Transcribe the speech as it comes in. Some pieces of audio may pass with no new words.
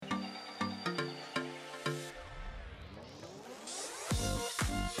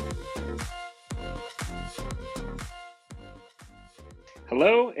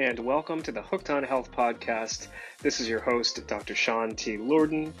Hello and welcome to the Hooked on Health podcast. This is your host, Dr. Sean T.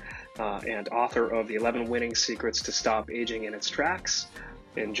 Lordan, and author of the 11 Winning Secrets to Stop Aging in Its Tracks.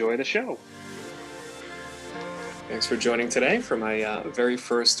 Enjoy the show. Thanks for joining today for my very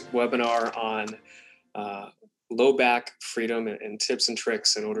first webinar on low back freedom and tips and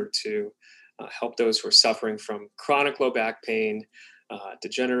tricks in order to help those who are suffering from chronic low back pain,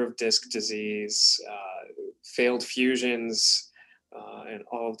 degenerative disc disease, failed fusions, and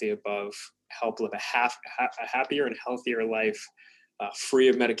all of the above, help live a happier and healthier life, free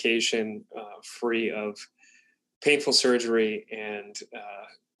of medication, free of painful surgery, and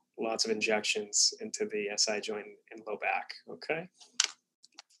lots of injections into the SI joint and low back. Okay.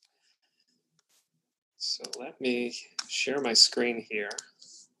 So let me share my screen here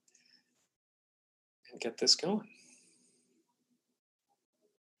and get this going.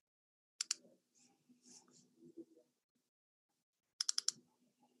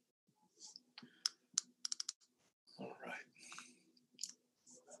 All right.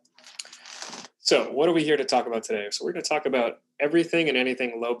 So what are we here to talk about today? So we're going to talk about everything and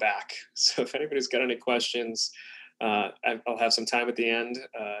anything low back. So if anybody's got any questions, I'll have some time at the end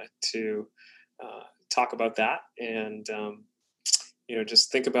to talk about that. And,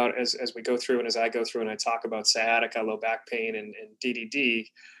 just think about as we go through and as I go through and I talk about sciatica, low back pain, and DDD,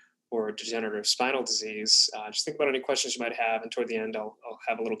 or degenerative spinal disease. Just think about any questions you might have. And toward the end, I'll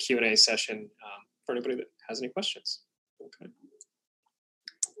have a little Q&A session for anybody that has any questions. Okay.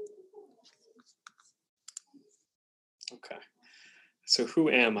 Okay. So who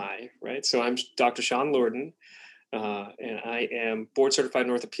am I, right? So I'm Dr. Sean Lordan, and I am board certified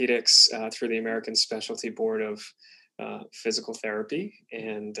in orthopedics through the American Specialty Board of Physical Therapy.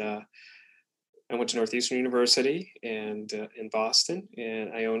 And I went to Northeastern University and in Boston,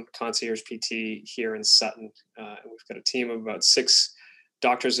 and I own Concierge PT here in Sutton. And we've got a team of about 6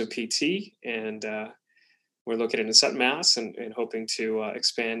 doctors of PT, and we're located in Sutton, Mass, and hoping to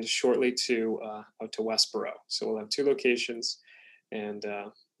expand shortly out to Westboro. So we'll have 2 locations, and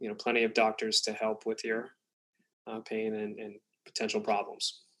plenty of doctors to help with your pain and potential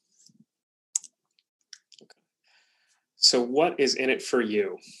problems. Okay. So what is in it for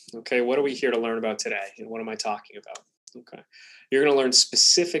you? Okay, what are we here to learn about today, and what am I talking about? Okay, you're going to learn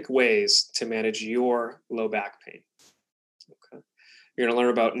specific ways to manage your low back pain. Okay. You're going to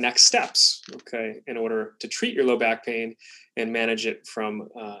learn about next steps, okay, in order to treat your low back pain and manage it from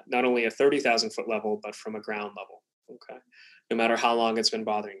not only a 30,000 foot level, but from a ground level, okay, no matter how long it's been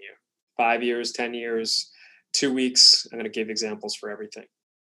bothering you. 5 years, 10 years, 2 weeks. I'm going to give examples for everything.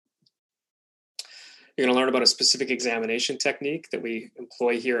 You're going to learn about a specific examination technique that we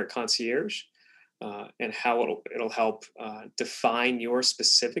employ here at Concierge and how it'll help define your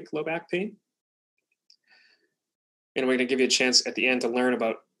specific low back pain. And we're going to give you a chance at the end to learn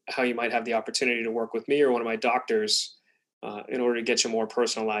about how you might have the opportunity to work with me or one of my doctors in order to get you more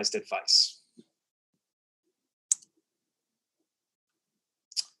personalized advice.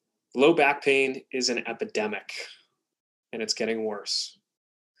 Low back pain is an epidemic, and it's getting worse.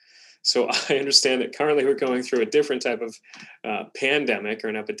 So I understand that currently we're going through a different type of pandemic or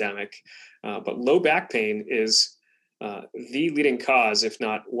an epidemic, but low back pain is the leading cause, if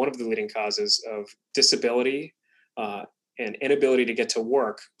not one of the leading causes, of disability and inability to get to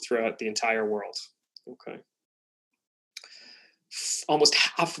work throughout the entire world. Okay. Almost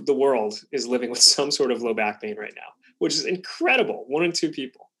half of the world is living with some sort of low back pain right now, which is incredible. 1 in 2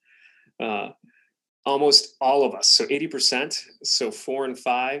 people. Almost all of us, so 80%, so 4 in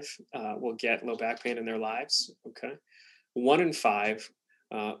 5 will get low back pain in their lives. Okay. 1 in 5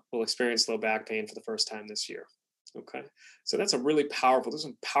 will experience low back pain for the first time this year. Okay. So that's those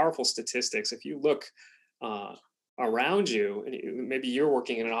are powerful statistics. If you look around you, and maybe you're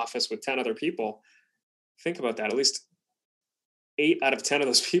working in an office with 10 other people, think about that. At least 8 out of 10 of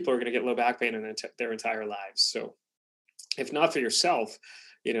those people are going to get low back pain in their entire lives. So if not for yourself,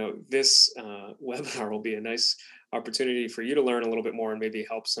 this webinar will be a nice opportunity for you to learn a little bit more and maybe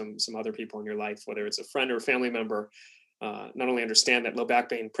help some other people in your life, whether it's a friend or a family member, not only understand that low back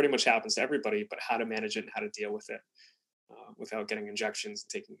pain pretty much happens to everybody, but how to manage it and how to deal with it without getting injections and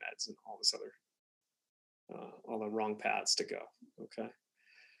taking meds and all this other all the wrong paths to go. Okay.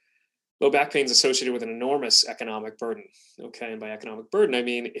 Low back pain is associated with an enormous economic burden. Okay. And by economic burden, I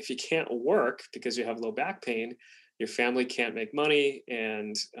mean, if you can't work because you have low back pain, your family can't make money,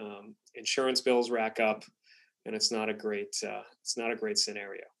 and insurance bills rack up, and it's not a great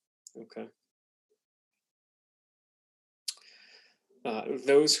scenario. Okay.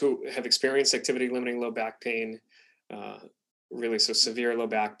 Those who have experienced activity limiting low back pain, really so severe low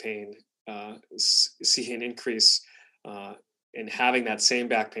back pain, see an increase and having that same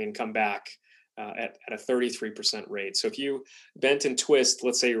back pain come back at a 33% rate. So if you bent and twist,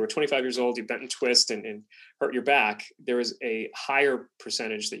 let's say you were 25 years old, you bent and twist and hurt your back, there is a higher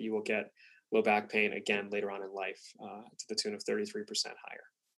percentage that you will get low back pain again later on in life, to the tune of 33% higher.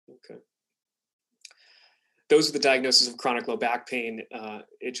 Okay. Those are the diagnoses of chronic low back pain.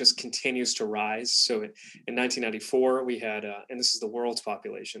 It just continues to rise. So in 1994, we had, and this is the world's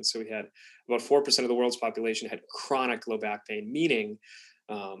population, so we had about 4% of the world's population had chronic low back pain, meaning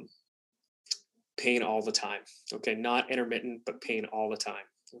pain all the time. Okay, not intermittent, but pain all the time.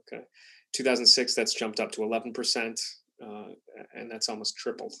 Okay, 2006, that's jumped up to 11%, and that's almost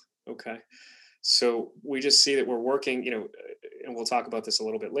tripled. Okay, so we just see that we're working, and we'll talk about this a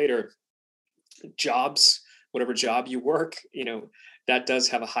little bit later. Jobs, whatever job you work, that does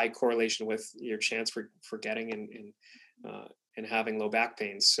have a high correlation with your chance for getting and having low back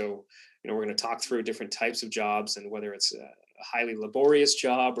pain. So, we're going to talk through different types of jobs and whether it's a highly laborious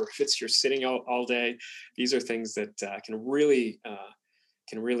job or if it's you're sitting all day. These are things that can really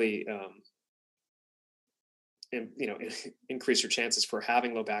increase your chances for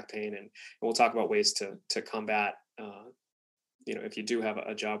having low back pain. And we'll talk about ways to combat, if you do have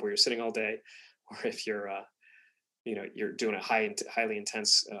a job where you're sitting all day, or if you're doing a highly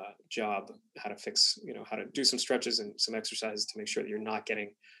intense job, how to fix, how to do some stretches and some exercises to make sure that you're not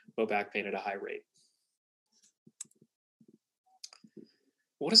getting low back pain at a high rate.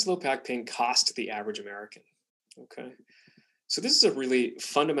 What does low back pain cost the average American? Okay. So this is a really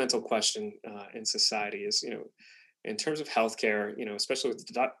fundamental question in society is, in terms of healthcare, especially with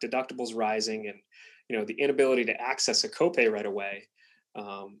deductibles rising and, the inability to access a copay right away,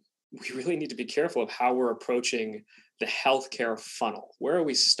 we really need to be careful of how we're approaching the healthcare funnel. Where are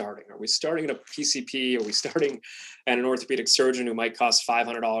we starting? Are we starting at a PCP? Are we starting at an orthopedic surgeon who might cost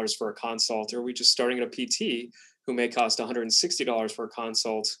 $500 for a consult? Or are we just starting at a PT who may cost $160 for a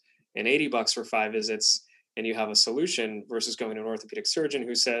consult and $80 for 5 visits, and you have a solution, versus going to an orthopedic surgeon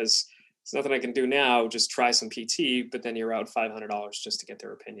who says, there's nothing I can do now, just try some PT, but then you're out $500 just to get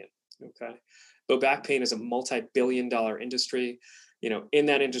their opinion. Okay. Low back pain is a multi-billion-dollar industry. In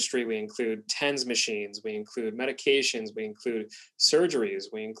that industry, we include TENS machines, we include medications, we include surgeries,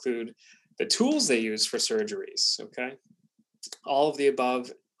 we include the tools they use for surgeries. Okay. All of the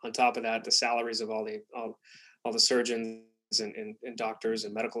above. On top of that, the salaries of all the surgeons and doctors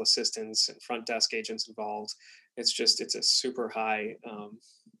and medical assistants and front desk agents involved. It's a super high,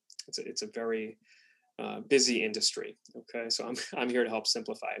 it's a very busy industry. Okay. So I'm here to help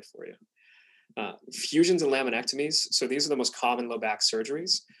simplify it for you. Fusions and laminectomies. So these are the most common low back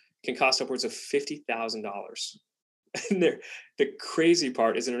surgeries, can cost upwards of $50,000. And the crazy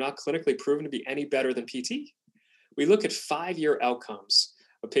part is they're not clinically proven to be any better than PT. We look at 5-year outcomes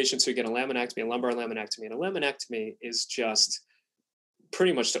of patients who get a laminectomy, a lumbar laminectomy. And a laminectomy is just,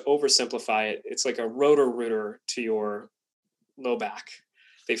 pretty much to oversimplify it, it's like a rotor-rooter to your low back.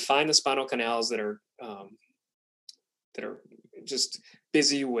 They find the spinal canals that are just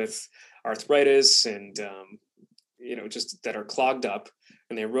busy with arthritis and just that are clogged up,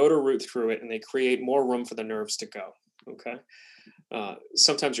 and they rotor-root through it, and they create more room for the nerves to go. Okay.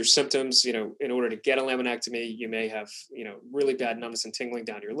 Sometimes your symptoms, in order to get a laminectomy, you may have, really bad numbness and tingling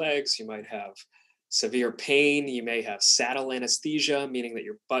down your legs. You might have severe pain. You may have saddle anesthesia, meaning that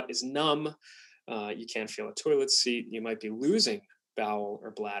your butt is numb. You can't feel a toilet seat. You might be losing bowel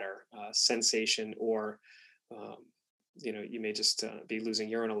or bladder sensation, or, you may just be losing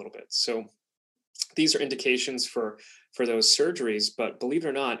urine a little bit. So these are indications for those surgeries. But believe it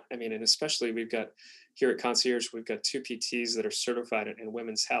or not, and especially we've got here at Concierge, we've got 2 PTs that are certified in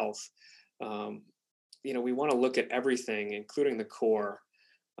women's health. We want to look at everything, including the core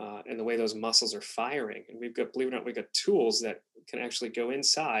and the way those muscles are firing. And believe it or not, we've got tools that can actually go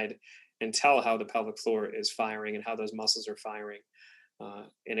inside and tell how the pelvic floor is firing and how those muscles are firing,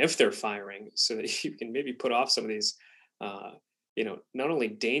 and if they're firing, so that you can maybe put off some of these, not only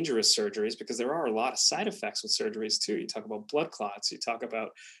dangerous surgeries, because there are a lot of side effects with surgeries too. You talk about blood clots, you talk about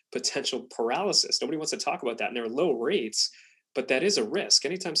potential paralysis. Nobody wants to talk about that, and there are low rates, but that is a risk.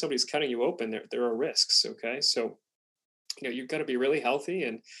 Anytime somebody's cutting you open, there are risks. Okay. So, you've got to be really healthy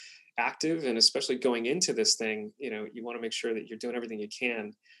and active, and especially going into this thing, you want to make sure that you're doing everything you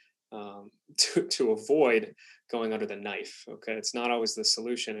can to avoid going under the knife. Okay. It's not always the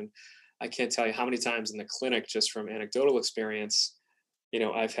solution. And I can't tell you how many times in the clinic, just from anecdotal experience,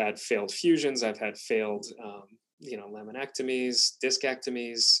 I've had failed fusions, I've had failed, laminectomies,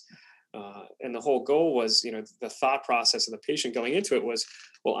 discectomies. And the whole goal was, the thought process of the patient going into it was,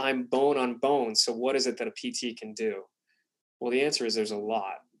 well, I'm bone on bone. So what is it that a PT can do? Well, the answer is there's a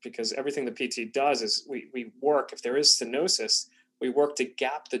lot. because everything the PT does is we work, if there is stenosis, we work to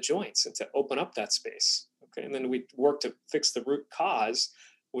gap the joints and to open up that space. Okay. And then we work to fix the root cause,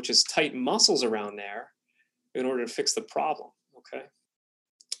 which is tight muscles around there, in order to fix the problem. Okay.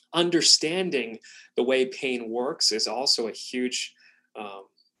 Understanding the way pain works is also a huge, um,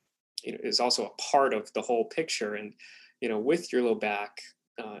 is also a part of the whole picture. And, with your low back,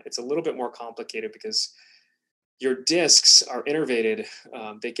 it's a little bit more complicated because your discs are innervated.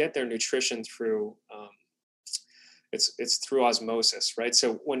 They get their nutrition through, it's through osmosis, right?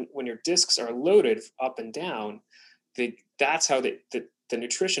 So when your discs are loaded up and down, that's how the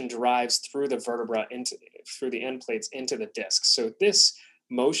nutrition drives through the vertebra into through the end plates into the disc. So this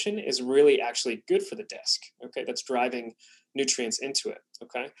motion is really actually good for the disc. Okay, that's driving nutrients into it.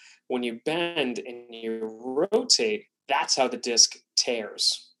 Okay, when you bend and you rotate, that's how the disc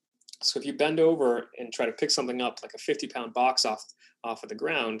tears. So if you bend over and try to pick something up like a 50-pound box off of the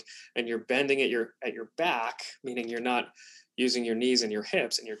ground, and you're bending at your back, meaning you're not using your knees and your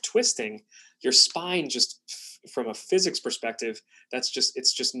hips, and you're twisting, your spine just from a physics perspective, it's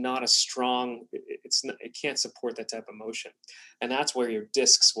just not a strong, it can't support that type of motion. And that's where your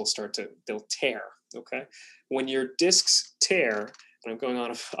discs they'll tear. Okay. When your discs tear, and I'm going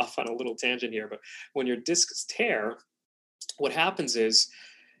on off on a little tangent here, but when your discs tear, what happens is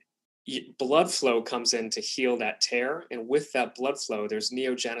blood flow comes in to heal that tear. And with that blood flow, there's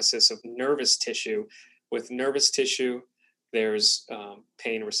neogenesis of nervous tissue. With nervous tissue, there's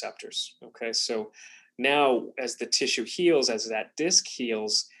pain receptors. Okay. So now, as the tissue heals, as that disc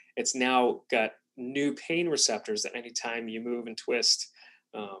heals, it's now got new pain receptors that anytime you move and twist,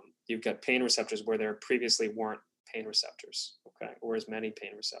 you've got pain receptors where there previously weren't pain receptors. Okay. Or as many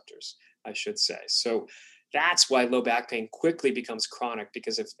pain receptors, I should say. So that's why low back pain quickly becomes chronic,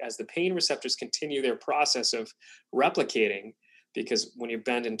 because as the pain receptors continue their process of replicating, because when you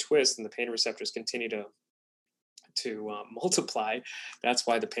bend and twist and the pain receptors continue to multiply, that's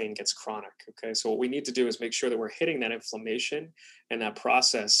why the pain gets chronic. Okay, so what we need to do is make sure that we're hitting that inflammation and that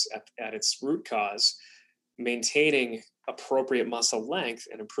process at its root cause, maintaining appropriate muscle length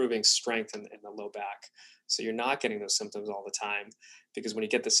and improving strength in the low back. So you're not getting those symptoms all the time, because when you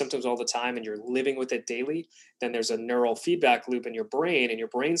get the symptoms all the time and you're living with it daily, then there's a neural feedback loop in your brain, and your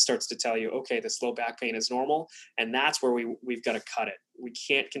brain starts to tell you, okay, this low back pain is normal. And that's where we've got to cut it. We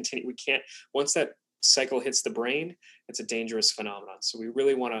can't continue. We can't, once that cycle hits the brain, it's a dangerous phenomenon. So we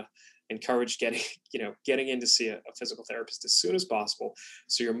really want to encourage getting in to see a physical therapist as soon as possible,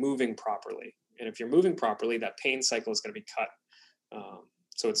 so you're moving properly. And if you're moving properly, that pain cycle is going to be cut,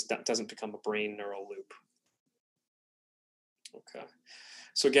 so that doesn't become a brain neural loop. Okay.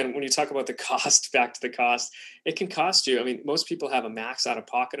 So again, when you talk about the cost, back to the cost, it can cost you. I mean, most people have a max out of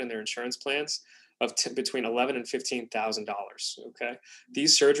pocket in their insurance plans of between $11,000 and $15,000. Okay,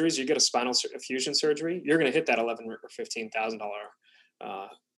 these surgeries, you get a spinal fusion surgery, you're going to hit that $11,000 or $15,000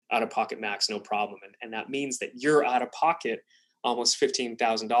 out of pocket max, no problem. And that means that you're out of pocket almost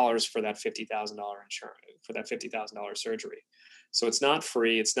 $15,000 for that $50,000 insurance, for that $50,000 surgery. So it's not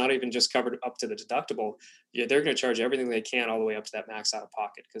free. It's not even just covered up to the deductible. Yeah, they're going to charge everything they can all the way up to that max out of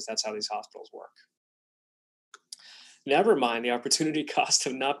pocket, because that's how these hospitals work. Never mind the opportunity cost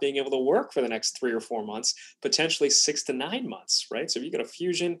of not being able to work for the next 3 or 4 months, potentially 6 to 9 months, right? So if you get a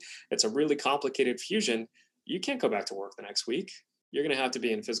fusion, it's a really complicated fusion, you can't go back to work the next week. You're going to have to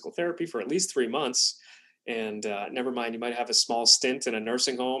be in physical therapy for at least 3 months. And never mind, you might have a small stint in a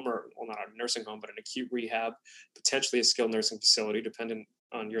nursing home, or, well, not a nursing home, but an acute rehab, potentially a skilled nursing facility, depending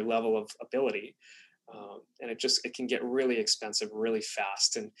on your level of ability. And it can get really expensive really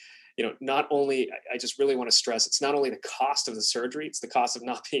fast. And, not only, I just really want to stress, it's not only the cost of the surgery, it's the cost of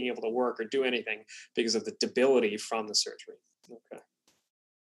not being able to work or do anything because of the debility from the surgery. Okay.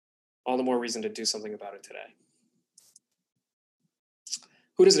 All the more reason to do something about it today.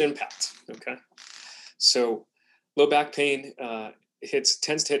 Who does it impact? Okay. So low back pain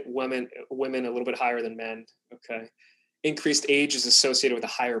tends to hit women a little bit higher than men. Okay. Increased age is associated with a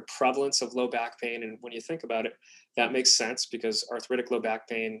higher prevalence of low back pain. And when you think about it, that makes sense, because arthritic low back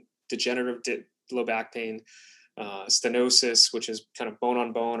pain, degenerative low back pain, stenosis, which is kind of bone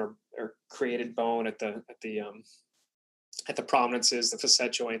on bone or created bone at the prominences, the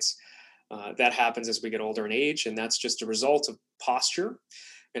facet joints, that happens as we get older in age. And that's just a result of posture.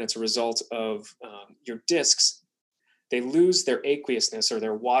 And it's a result of your discs. They lose their aqueousness or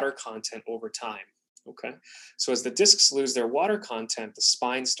their water content over time. Okay. So as the discs lose their water content, the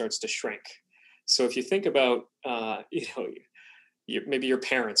spine starts to shrink. So if you think about, maybe your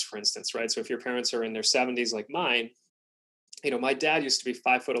parents, for instance, right? So if your parents are in their 70s like mine, my dad used to be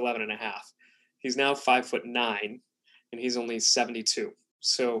 5'11" and a half. He's now 5'9", and he's only 72.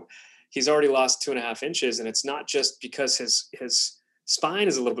 So he's already lost 2.5 inches, and it's not just because his spine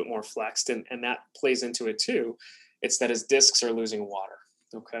is a little bit more flexed, and that plays into it too. It's that his discs are losing water.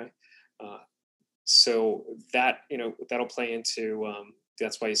 Okay, uh, so that that'll play into.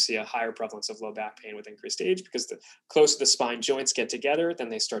 That's why you see a higher prevalence of low back pain with increased age, because the closer the spine joints get together, then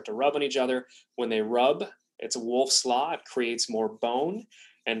they start to rub on each other. When they rub, it's a Wolf's law. It creates more bone,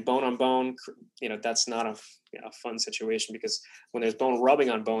 and bone on bone. That's not a fun situation, because when there's bone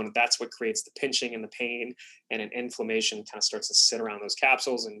rubbing on bone, that's what creates the pinching and the pain, and an inflammation kind of starts to sit around those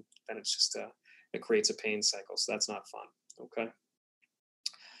capsules, and then it creates a pain cycle. So that's not fun. Okay.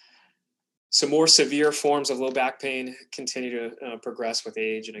 So more severe forms of low back pain continue to progress with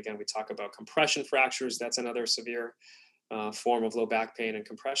age. And again, we talk about compression fractures. That's another severe form of low back pain. And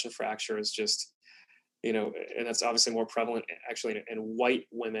compression fracture is just, and that's obviously more prevalent actually in white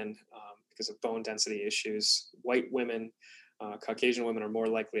women because of bone density issues. White women, Caucasian women are more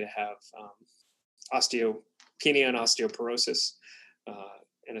likely to have osteopenia and osteoporosis.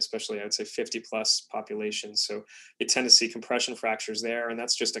 And especially I would say 50 plus population. So you tend to see compression fractures there. And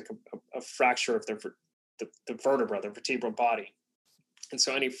that's just a fracture of the vertebra, the vertebral body. And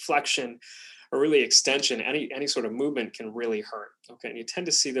so any flexion or really extension, any sort of movement can really hurt. Okay. And you tend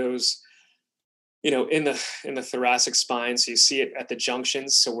to see those, in the thoracic spine. So you see it at the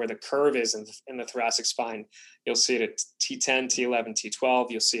junctions. So where the curve is in the thoracic spine, you'll see it at T10, T11,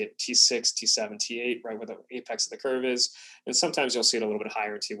 T12. You'll see it T6, T7, T8, right where the apex of the curve is. And sometimes you'll see it a little bit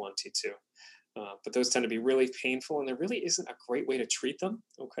higher, T1, T2. But those tend to be really painful, and there really isn't a great way to treat them.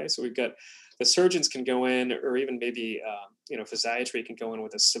 Okay, so we've got the surgeons can go in, or even maybe physiatry can go in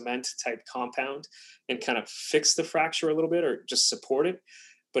with a cement type compound and kind of fix the fracture a little bit, or just support it.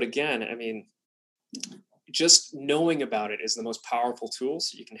 But again, I mean, just knowing about it is the most powerful tool.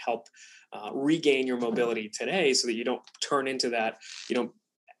 So you can help regain your mobility today, so that you don't turn into that,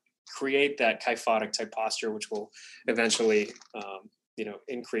 create that kyphotic type posture, which will eventually,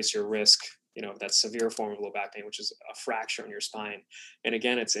 increase your risk, that severe form of low back pain, which is a fracture in your spine. And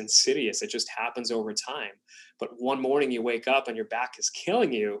again, it's insidious. It just happens over time. But one morning you wake up and your back is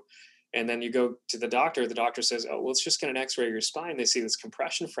killing you. And then you go to the doctor says, oh, well, let's just get an x-ray of your spine. They see this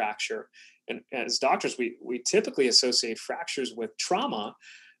compression fracture. And as doctors, we typically associate fractures with trauma,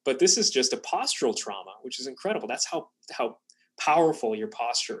 but this is just a postural trauma, which is incredible. That's how powerful your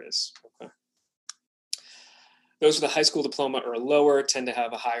posture is. Okay. Those with a high school diploma or lower tend to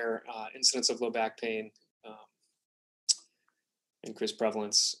have a higher incidence of low back pain, increased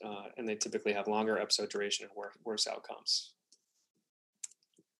prevalence, and they typically have longer episode duration and worse outcomes.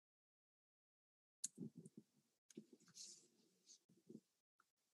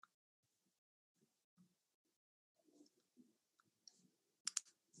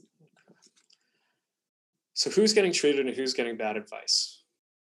 So who's getting treated and who's getting bad advice?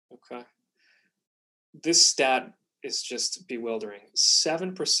 Okay. This stat is just bewildering.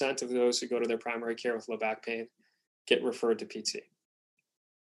 7% of those who go to their primary care with low back pain get referred to PT.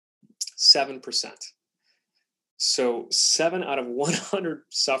 7%. So 7 out of 100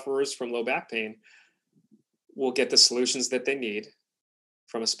 sufferers from low back pain will get the solutions that they need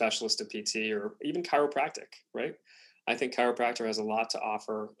from a specialist of PT or even chiropractic, right? I think chiropractor has a lot to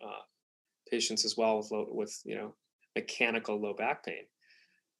offer patients as well with mechanical low back pain.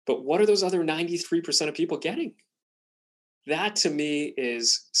 But what are those other 93% of people getting? That to me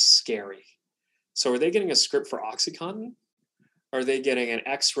is scary. So are they getting a script for OxyContin? Are they getting an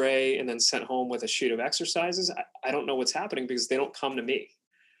x-ray and then sent home with a sheet of exercises? I don't know what's happening, because they don't come to me.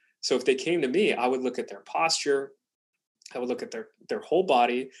 So if they came to me, I would look at their posture. I would look at their whole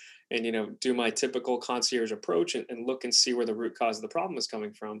body and, do my typical concierge approach and look and see where the root cause of the problem is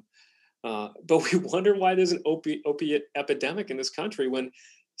coming from. But we wonder why there's an opiate epidemic in this country when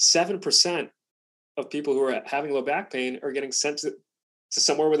 7% of people who are having low back pain are getting sent to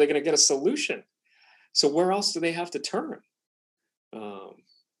somewhere where they're going to get a solution. So where else do they have to turn?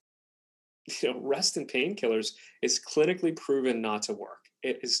 Rest and painkillers is clinically proven not to work.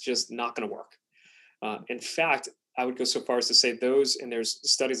 It is just not going to work. In fact, I would go so far as to say and there's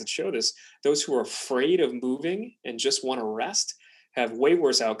studies that show this, those who are afraid of moving and just want to rest have way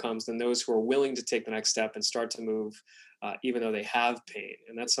worse outcomes than those who are willing to take the next step and start to move, even though they have pain.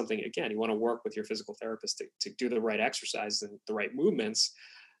 And that's something, again, you want to work with your physical therapist to do the right exercise and the right movements.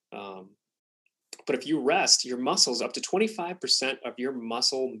 But if you rest, your muscles, up to 25% of your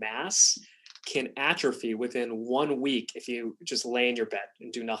muscle mass can atrophy within 1 week if you just lay in your bed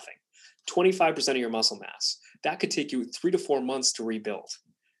and do nothing. 25% of your muscle mass. That could take you 3 to 4 months to rebuild.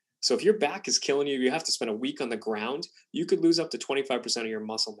 So if your back is killing you, you have to spend a week on the ground, you could lose up to 25% of your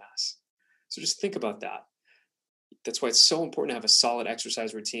muscle mass. So just think about that. That's why it's so important to have a solid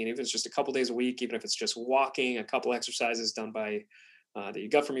exercise routine, even if it's just a couple days a week, even if it's just walking, a couple exercises done by that you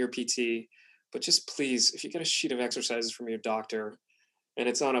got from your PT. But just please, if you get a sheet of exercises from your doctor and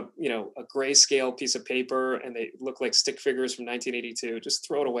it's on a a grayscale piece of paper and they look like stick figures from 1982, just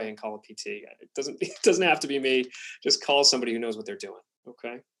throw it away and call a PT. It doesn't it doesn't have to be me. Just call somebody who knows what they're doing.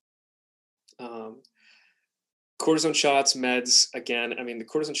 Okay. Um, Cortisone shots, meds. Again, I mean, the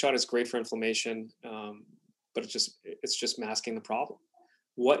cortisone shot is great for inflammation, but it's just masking the problem.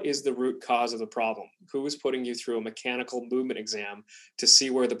 What is the root cause of the problem? Who is putting you through a mechanical movement exam to see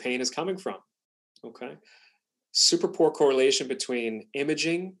where the pain is coming from? Okay. Super poor correlation between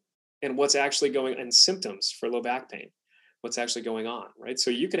imaging and what's actually going and symptoms for low back pain. What's actually going on, right? So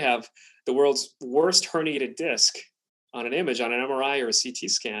you could have the world's worst herniated disc on an image on an MRI or a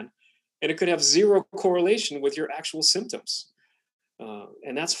CT scan, and it could have zero correlation with your actual symptoms.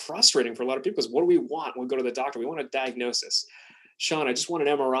 And that's frustrating for a lot of people because what do we want when we go to the doctor? We want a diagnosis. Sean, I just want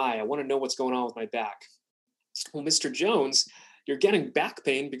an MRI. I want to know what's going on with my back. Well, Mr. Jones, you're getting back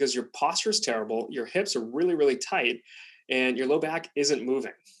pain because your posture is terrible, your hips are really, really tight, and your low back isn't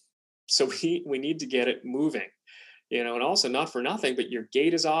moving. So we need to get it moving, and also not for nothing, but your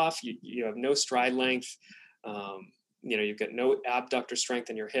gait is off. You have no stride length. You've got no abductor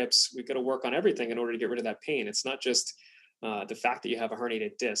strength in your hips. We've got to work on everything in order to get rid of that pain. It's not just the fact that you have a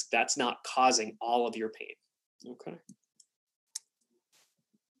herniated disc. That's not causing all of your pain. Okay.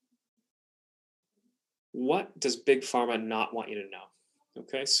 What does big pharma not want you to know?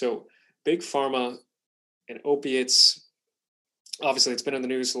 Okay, so big pharma and opiates, obviously, it's been in the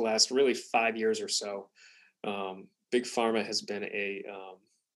news the last really 5 years or so. Big pharma has been a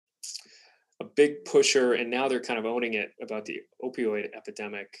big pusher, and now they're kind of owning it about the opioid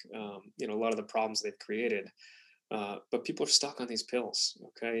epidemic. A lot of the problems they've created, but people are stuck on these pills.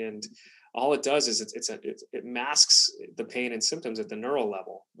 Okay, and all it does is it masks the pain and symptoms at the neural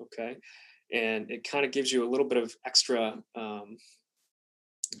level. Okay, and it kind of gives you a little bit of extra.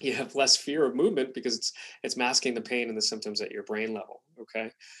 You have less fear of movement because it's masking the pain and the symptoms at your brain level.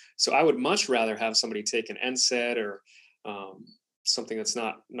 Okay, so I would much rather have somebody take an NSAID or something that's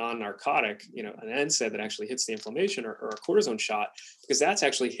not non-narcotic, an NSAID that actually hits the inflammation, or a cortisone shot, because that's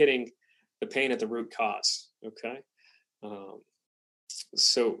actually hitting the pain at the root cause. Okay, um,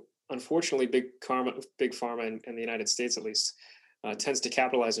 so unfortunately, big pharma in the United States at least tends to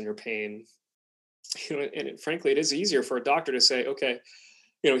capitalize on your pain. Frankly, it is easier for a doctor to say, okay,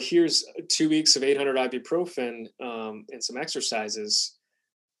 here's 2 weeks of 800 ibuprofen and some exercises.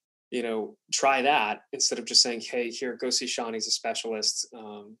 Try that instead of just saying, hey, here, go see Sean. He's a specialist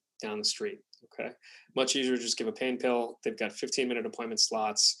down the street. Okay. Much easier to just give a pain pill. They've got 15-minute appointment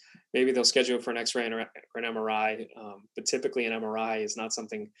slots. Maybe they'll schedule for an X-ray or an MRI. But typically an MRI is not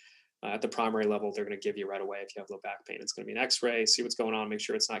something at the primary level they're going to give you right away if you have low back pain. It's going to be an X-ray, see what's going on, make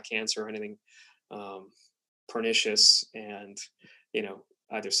sure it's not cancer or anything pernicious, and,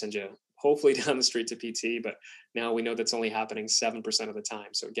 either send you hopefully down the street to PT, but now we know that's only happening 7% of the time.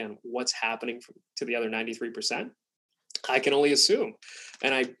 So again, what's happening to the other 93%? I can only assume.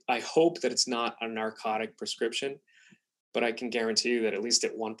 And I hope that it's not a narcotic prescription, but I can guarantee you that at least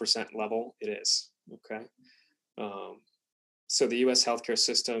at 1% level, it is. Okay. So the US healthcare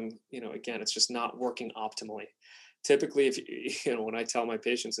system, again, it's just not working optimally. Typically, if when I tell my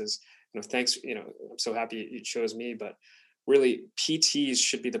patients is, thanks, I'm so happy you chose me, but really PTs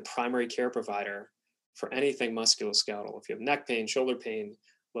should be the primary care provider for anything musculoskeletal. If you have neck pain, shoulder pain,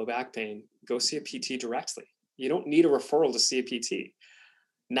 low back pain, go see a PT directly. You don't need a referral to see a PT.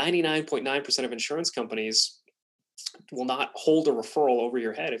 99.9% of insurance companies will not hold a referral over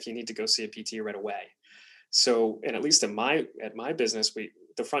your head if you need to go see a PT right away. So, and at least at my business,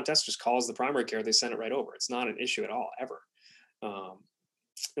 the front desk just calls the primary care. They send it right over. It's not an issue at all, ever.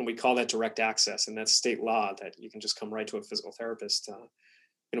 And we call that direct access, and that's state law that you can just come right to a physical therapist,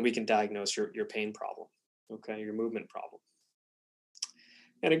 and we can diagnose your pain problem, okay, your movement problem.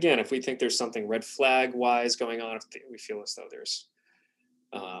 And again, if we think there's something red flag wise going on, if we feel as though there's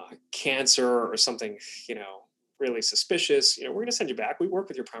cancer or something, really suspicious, we're going to send you back. We work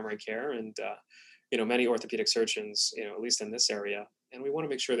with your primary care and, many orthopedic surgeons, at least in this area, and we want to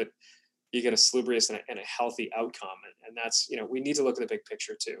make sure that you get a salubrious and a healthy outcome. And that's, we need to look at the big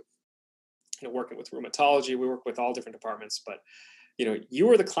picture too. Working with rheumatology, we work with all different departments, but, you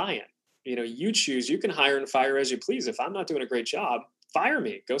are the client. You choose, you can hire and fire as you please. If I'm not doing a great job, fire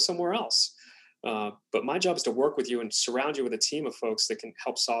me, go somewhere else. But my job is to work with you and surround you with a team of folks that can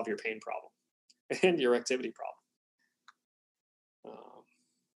help solve your pain problem and your activity problem.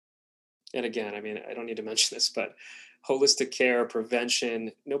 And again, I mean, I don't need to mention this, but holistic care,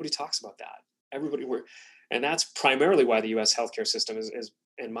 prevention, nobody talks about that. Everybody were, and that's primarily why the U.S. healthcare system is,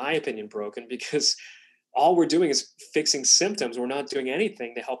 in my opinion, broken because all we're doing is fixing symptoms. We're not doing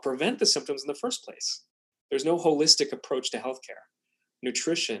anything to help prevent the symptoms in the first place. There's no holistic approach to healthcare,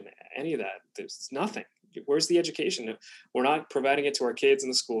 nutrition, any of that. There's nothing. Where's the education? We're not providing it to our kids in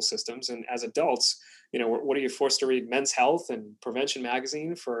the school systems. And as adults, what are you forced to read? Men's Health and Prevention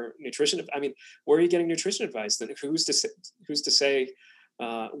magazine for nutrition. I mean, where are you getting nutrition advice? Then who's to say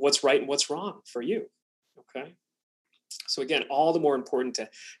what's right and what's wrong for you? Okay. So again, all the more important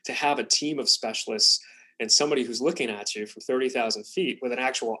to have a team of specialists and somebody who's looking at you from 30,000 feet with an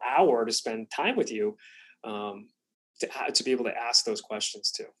actual hour to spend time with you, to be able to ask those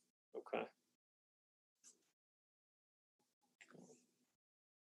questions too. Okay.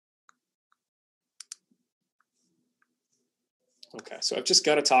 Okay, so I've just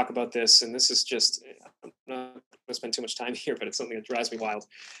got to talk about this, and this is just, I'm not going to spend too much time here, but it's something that drives me wild.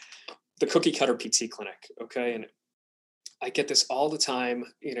 The cookie cutter PT clinic, okay? And I get this all the time,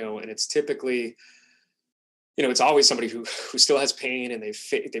 and it's typically, it's always somebody who still has pain and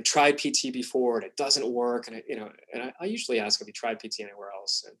they've tried PT before and it doesn't work. And, I usually ask, have you tried PT anywhere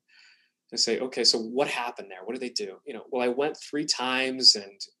else? And I say, okay, so what happened there? What did they do? Well, I went 3 times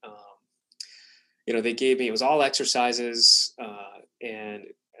and, they gave me, it was all exercises. And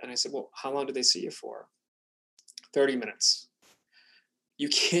I said, well, how long did they see you for? 30 minutes. You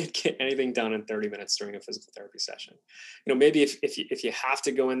can't get anything done in 30 minutes during a physical therapy session. Maybe if you have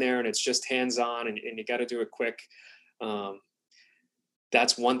to go in there and it's just hands-on and you got to do it quick,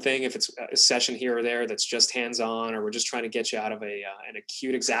 that's one thing. If it's a session here or there that's just hands-on, or we're just trying to get you out of an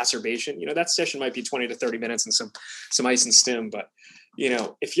acute exacerbation, that session might be 20 to 30 minutes and some ice and stim. But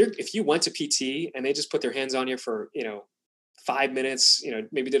if you went to PT and they just put their hands on you for 5 minutes,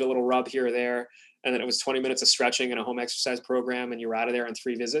 maybe did a little rub here or there, and then it was 20 minutes of stretching and a home exercise program, and you were out of there in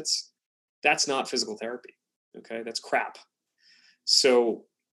 3 visits, that's not physical therapy. Okay, that's crap. So,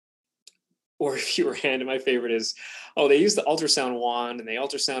 or if you were handed, my favorite is, oh, they used the ultrasound wand and they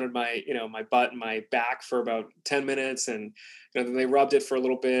ultrasounded my, my butt and my back for about 10 minutes. And, then they rubbed it for a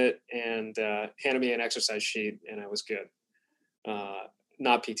little bit and handed me an exercise sheet and I was good.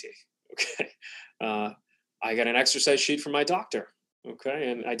 Not PT. Okay. I got an exercise sheet from my doctor.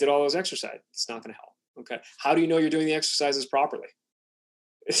 Okay. And I did all those exercises. It's not going to help. Okay. How do you know you're doing the exercises properly?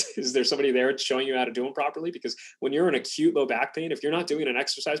 Is there somebody there showing you how to do them properly? Because when you're in acute low back pain, if you're not doing an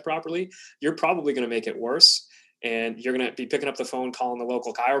exercise properly, you're probably going to make it worse. And you're going to be picking up the phone, calling the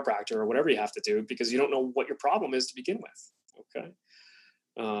local chiropractor or whatever you have to do because you don't know what your problem is to begin with. Okay.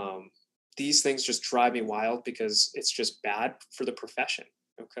 These things just drive me wild because it's just bad for the profession.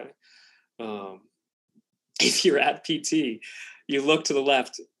 Okay. If you're at PT, you look to the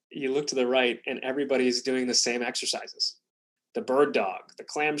left, you look to the right, and everybody's doing the same exercises. The bird dog, the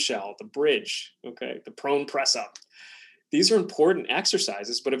clamshell, the bridge, okay, the prone press up. These are important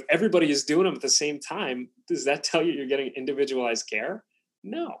exercises, but if everybody is doing them at the same time, does that tell you you're getting individualized care?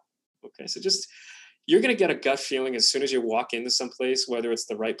 No. Okay, so you're going to get a gut feeling as soon as you walk into some place, whether it's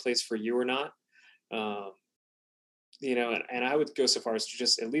the right place for you or not. And I would go so far as to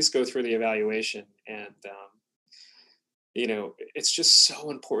just at least go through the evaluation. And, it's just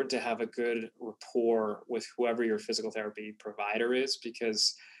so important to have a good rapport with whoever your physical therapy provider is,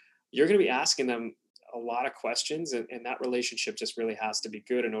 because you're going to be asking them a lot of questions, and that relationship just really has to be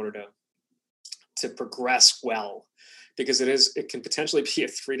good in order to progress well, because it can potentially be a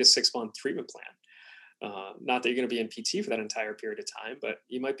 3 to 6 month treatment plan. Not that you're going to be in PT for that entire period of time, but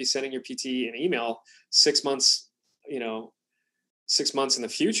you might be sending your PT an email 6 months, 6 months in the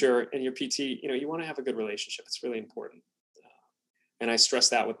future, and your PT, you want to have a good relationship. It's really important. And I stress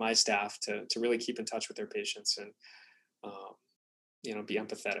that with my staff to really keep in touch with their patients and, be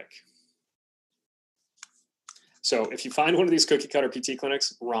empathetic. So if you find one of these cookie cutter PT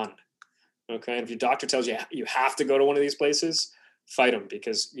clinics, run. Okay. And if your doctor tells you you have to go to one of these places, fight them,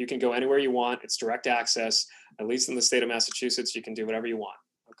 because you can go anywhere you want. It's direct access. At least in the state of Massachusetts, you can do whatever you want.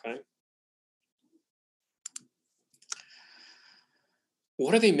 Okay.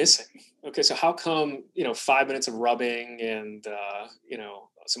 What are they missing? Okay. So how come, 5 minutes of rubbing and,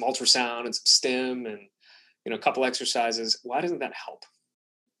 some ultrasound and some stim and, a couple exercises, why doesn't that help?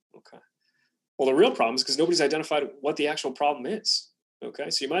 Okay. Well, the real problem is because nobody's identified what the actual problem is. Okay.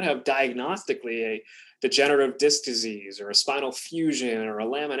 So you might have diagnostically a degenerative disc disease or a spinal fusion or a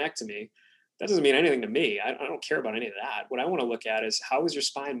laminectomy. That doesn't mean anything to me. I don't care about any of that. What I want to look at is, how is your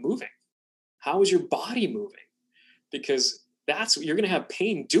spine moving? How is your body moving? Because you're going to have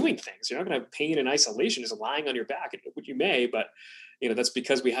pain doing things. You're not going to have pain in isolation, just lying on your back. You may, but that's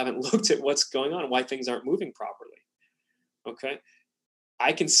because we haven't looked at what's going on, why things aren't moving properly. Okay.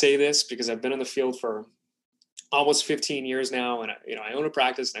 I can say this because I've been in the field for almost 15 years now, and I own a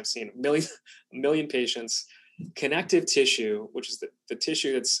practice, and I've seen a million patients. Connective tissue, which is the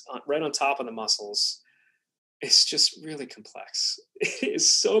tissue that's right on top of the muscles, it's just really complex. It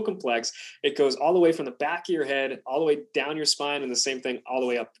is so complex. It goes all the way from the back of your head, all the way down your spine, and the same thing all the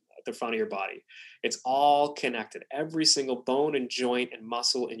way up at the front of your body. It's all connected. Every single bone and joint and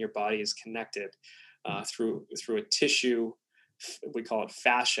muscle in your body is connected through a tissue. We call it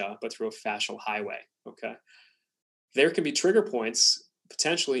fascia, but through a fascial highway. Okay. There can be trigger points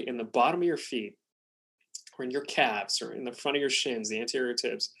potentially in the bottom of your feet, or in your calves, or in the front of your shins, the anterior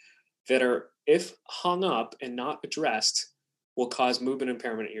tips, that are, if hung up and not addressed, will cause movement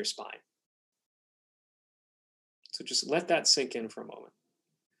impairment in your spine. So just let that sink in for a moment.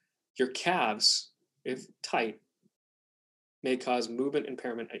 Your calves, if tight, may cause movement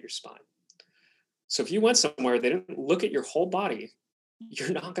impairment at your spine. So if you went somewhere, they didn't look at your whole body,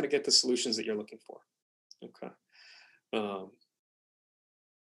 you're not going to get the solutions that you're looking for. Okay.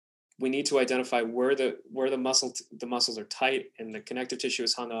 We need to identify where the muscles are tight and the connective tissue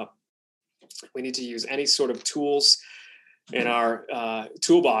is hung up. We need to use any sort of tools in our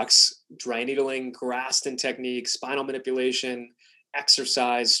toolbox: dry needling, Graston technique, spinal manipulation,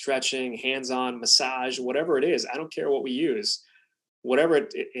 exercise, stretching, hands-on massage, whatever it is. I don't care what we use. Whatever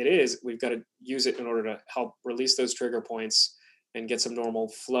it is, we've got to use it in order to help release those trigger points and get some normal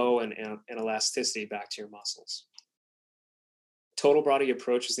flow and elasticity back to your muscles. Total body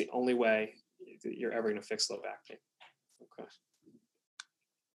approach is the only way that you're ever going to fix low back pain. Okay.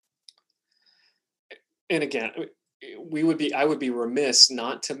 And again, I would be remiss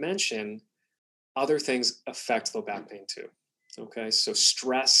not to mention other things affect low back pain too. Okay. So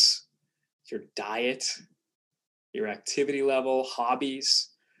stress, your diet, your activity level, hobbies,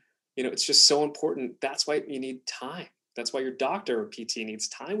 it's just so important. That's why you need time. That's why your doctor or PT needs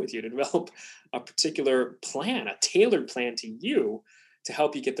time with you to develop a particular plan, a tailored plan to you, to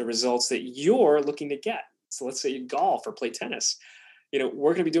help you get the results that you're looking to get. So let's say you golf or play tennis. We're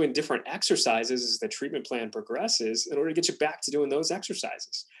going to be doing different exercises as the treatment plan progresses in order to get you back to doing those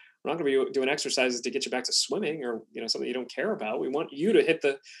exercises. We're not going to be doing exercises to get you back to swimming or something you don't care about. We want you to hit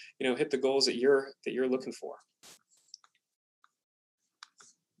the goals that you're looking for.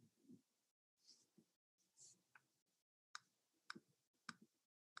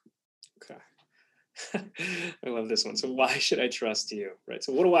 I love this one. So why should I trust you? Right.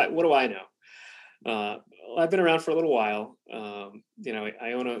 So what do I know? Well, I've been around for a little while.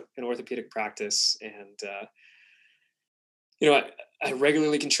 I own an orthopedic practice, and I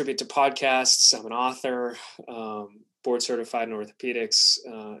regularly contribute to podcasts. I'm an author, board certified in orthopedics,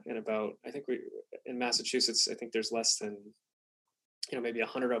 and in Massachusetts, I think there's less than maybe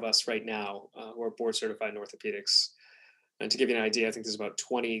 100 of us right now who are board certified in orthopedics. And to give you an idea, I think there's about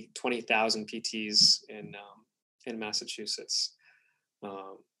 20,000 PTs in Massachusetts.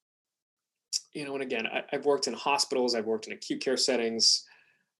 And again, I've worked in hospitals. I've worked in acute care settings,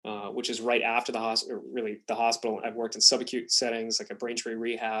 which is right after the hospital. I've worked in subacute settings like a Braintree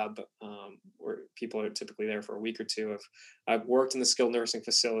rehab, where people are typically there for a week or two. I've worked in the skilled nursing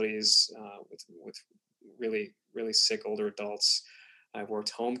facilities with really, really sick older adults. I've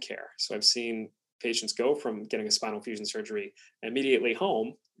worked home care. So I've seen patients go from getting a spinal fusion surgery immediately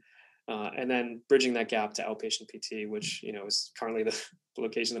home, and then bridging that gap to outpatient PT, which is currently the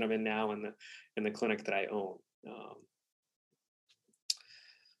location that I'm in now, and the clinic that I own.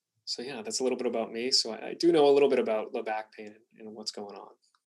 So yeah, that's a little bit about me. So I do know a little bit about low back pain and what's going on.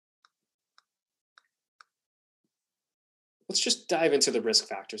 Let's just dive into the risk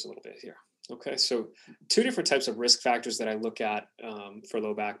factors a little bit here. Okay, so two different types of risk factors that I look at for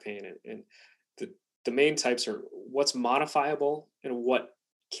low back pain, and the main types are what's modifiable and what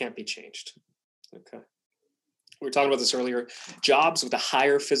can't be changed. Okay. We were talking about this earlier. Jobs with a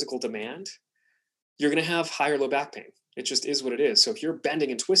higher physical demand, you're going to have higher low back pain. It just is what it is. So if you're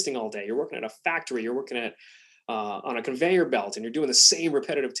bending and twisting all day, you're working at a factory, you're working at on a conveyor belt, and you're doing the same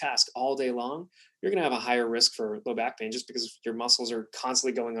repetitive task all day long, you're going to have a higher risk for low back pain just because your muscles are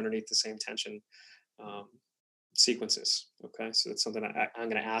constantly going underneath the same tension sequences. Okay. So it's something I'm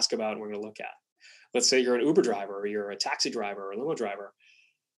going to ask about and we're going to look at. Let's say you're an Uber driver, or you're a taxi driver or a limo driver.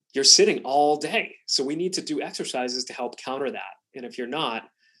 You're sitting all day. So we need to do exercises to help counter that. And if you're not,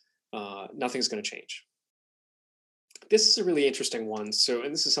 nothing's going to change. This is a really interesting one. So,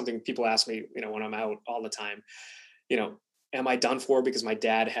 and this is something people ask me, when I'm out all the time, am I done for because my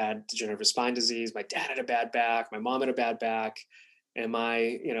dad had degenerative spine disease? My dad had a bad back. My mom had a bad back. Am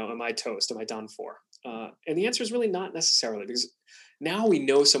I toast? Am I done for? And the answer is really not necessarily, because now we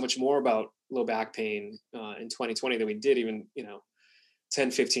know so much more about low back pain in 2020 than we did even,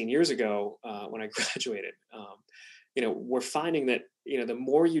 10, 15 years ago when I graduated. We're finding that, the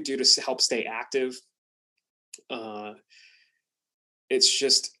more you do to help stay active, uh, it's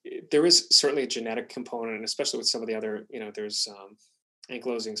just, there is certainly a genetic component, and especially with some of the other, there's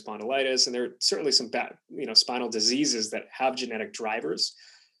ankylosing spondylitis, and there are certainly some bad, spinal diseases that have genetic drivers.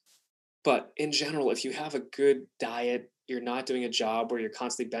 But in general, if you have a good diet, you're not doing a job where you're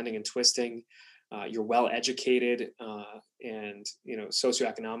constantly bending and twisting, you're well educated, and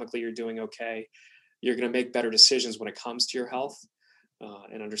socioeconomically you're doing okay, you're going to make better decisions when it comes to your health,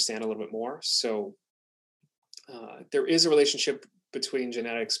 and understand a little bit more. So there is a relationship between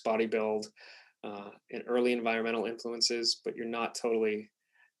genetics, body build, and early environmental influences, but you're not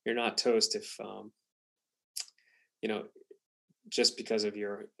toast if you know just because of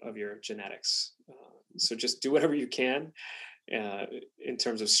your genetics. So just do whatever you can uh, in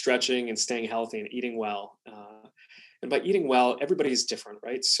terms of stretching and staying healthy and eating well. And by eating well, everybody's different,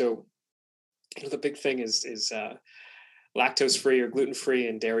 right? So the big thing is lactose free or gluten free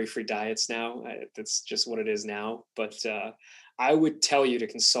and dairy free diets now. That's just what it is now. But I would tell you to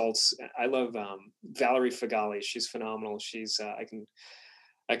consult. I love Valerie Fagali. She's phenomenal. She's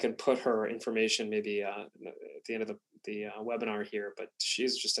I can put her information maybe at the end of the webinar here, but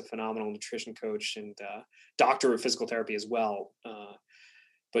she's just a phenomenal nutrition coach and doctor of physical therapy as well.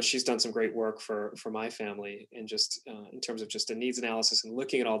 But she's done some great work for my family, and just in terms of just a needs analysis and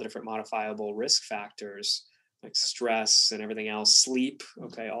looking at all the different modifiable risk factors like stress and everything else, sleep.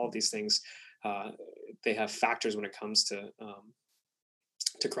 Okay, all of these things, they have factors when it comes to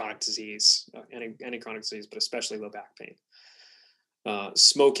chronic disease, any chronic disease, but especially low back pain.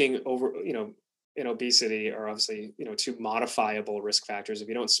 Smoking, over, and obesity are obviously, two modifiable risk factors. If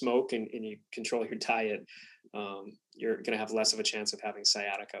you don't smoke and you control your diet, you're going to have less of a chance of having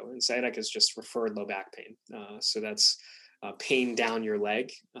sciatica. And sciatica is just referred low back pain. So that's pain down your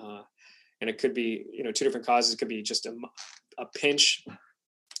leg. And it could be, two different causes. It could be just a pinch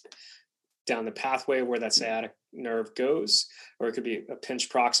down the pathway where that sciatic nerve goes, or it could be a pinch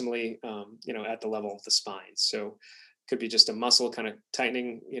proximally, at the level of the spine. So could be just a muscle kind of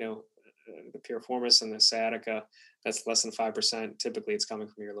tightening, the piriformis and the sciatica. That's less than 5%. Typically, it's coming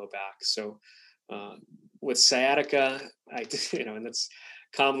from your low back. So with sciatica, and that's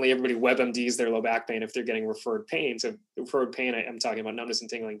commonly everybody WebMDs their low back pain if they're getting referred pain. So referred pain, I'm talking about numbness and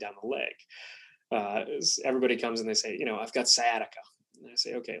tingling down the leg. Everybody comes and they say, I've got sciatica. And I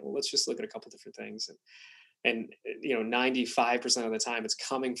say, okay, well, let's just look at a couple different things. And 95% of the time it's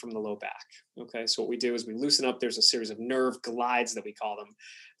coming from the low back. Okay, so what we do is we loosen up. There's a series of nerve glides that we call them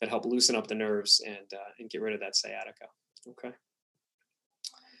that help loosen up the nerves and get rid of that sciatica. Okay.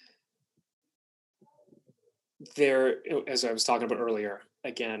 There, as I was talking about earlier,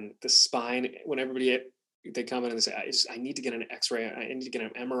 again, the spine, when they come in and they say, I need to get an X-ray, I need to get an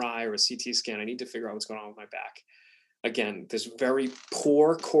MRI or a CT scan, I need to figure out what's going on with my back. Again, there's very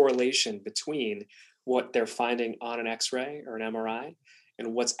poor correlation between what they're finding on an X-ray or an MRI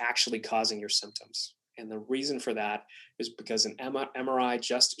and what's actually causing your symptoms. And the reason for that is because an MRI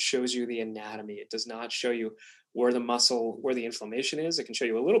just shows you the anatomy. It does not show you where the inflammation is. It can show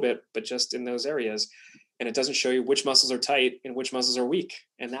you a little bit, but just in those areas. And it doesn't show you which muscles are tight and which muscles are weak.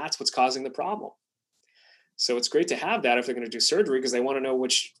 And that's what's causing the problem. So it's great to have that if they're going to do surgery, because they want to know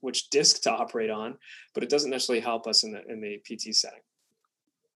which disc to operate on, but it doesn't necessarily help us in the PT setting.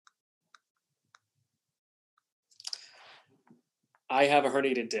 I have a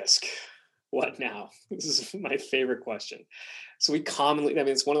herniated disc. What now? This is my favorite question. So it's one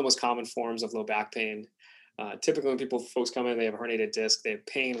of the most common forms of low back pain. Typically when folks come in, they have a herniated disc, they have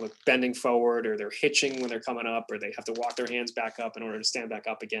pain with bending forward, or they're hitching when they're coming up, or they have to walk their hands back up in order to stand back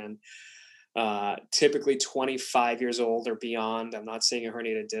up again. Typically 25 years old or beyond. I'm not seeing a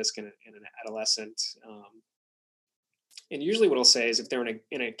herniated disc in an adolescent. And usually what I'll say is if they're in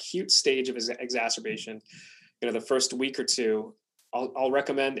an acute stage of exacerbation, the first week or two, I'll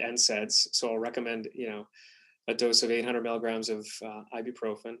recommend NSAIDs. So I'll recommend, a dose of 800 milligrams of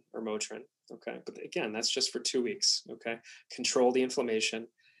ibuprofen or Motrin. Okay. But again, that's just for 2 weeks. Okay. Control the inflammation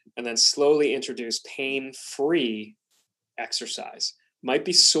and then slowly introduce pain-free exercise. Might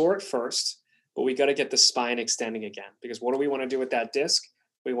be sore at first, but we got to get the spine extending again, because what do we want to do with that disc?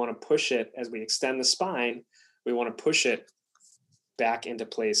 We want to push it as we extend the spine. We want to push it back into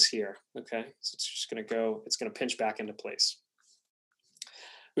place here. Okay. So it's going to pinch back into place.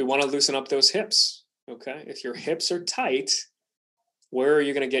 We want to loosen up those hips. Okay. If your hips are tight, where are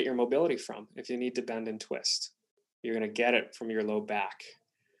you going to get your mobility from? If you need to bend and twist, you're going to get it from your low back.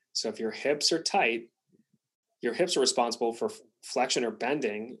 So if your hips are tight, your hips are responsible for flexion or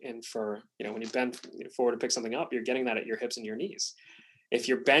bending. And for, when you bend forward to pick something up, you're getting that at your hips and your knees. If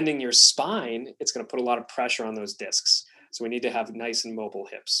you're bending your spine, it's going to put a lot of pressure on those discs. So we need to have nice and mobile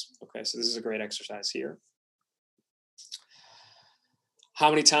hips. Okay, so this is a great exercise here. How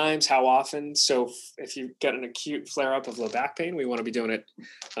many times? How often? So if you get an acute flare-up of low back pain, we want to be doing it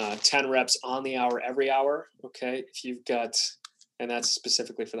 10 reps on the hour, every hour. Okay, if you've got, and that's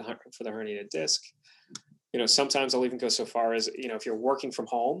specifically for the herniated disc. Sometimes I'll even go so far as, if you're working from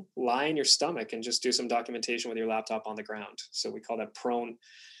home, lie on your stomach and just do some documentation with your laptop on the ground. So we call that prone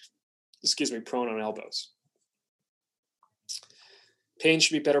on elbows. Pain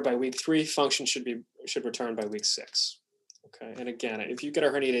should be better by week 3. Function should return by week 6. Okay. And again, if you get a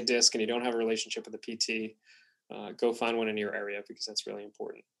herniated disc and you don't have a relationship with a PT, go find one in your area, because that's really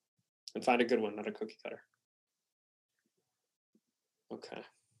important. And find a good one, not a cookie cutter. Okay.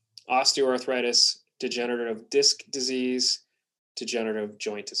 Osteoarthritis, degenerative disc disease, degenerative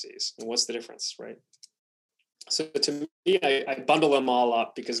joint disease. And what's the difference, right? So to me, I bundle them all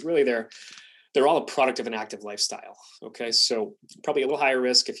up because really they're all a product of an active lifestyle. Okay. So probably a little higher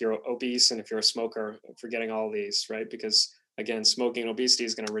risk if you're obese and if you're a smoker for getting all these, right? Because again, smoking and obesity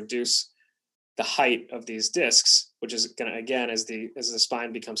is going to reduce the height of these discs, which is going to, again, as the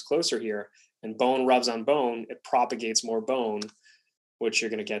spine becomes closer here and bone rubs on bone, it propagates more bone, which you're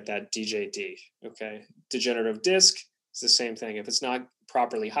going to get that DJD. Okay. Degenerative disc is the same thing. If it's not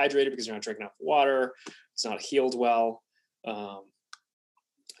properly hydrated because you're not drinking enough water, it's not healed well,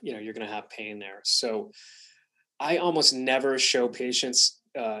 you're going to have pain there. So I almost never show patients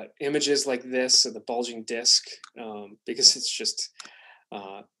images like this of the bulging disc because it's just,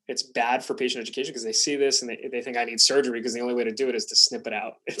 it's bad for patient education because they see this and they think I need surgery because the only way to do it is to snip it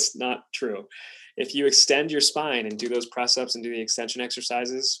out. It's not true. If you extend your spine and do those press ups and do the extension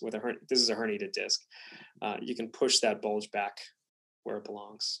exercises with this is a herniated disc, you can push that bulge back where it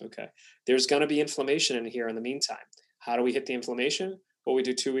belongs. Okay. There's going to be inflammation in here in the meantime. How do we hit the inflammation? Well, we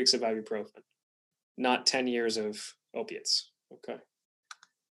do 2 weeks of ibuprofen, not 10 years of opiates. Okay.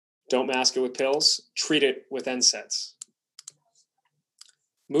 Don't mask it with pills. Treat it with NSAIDs.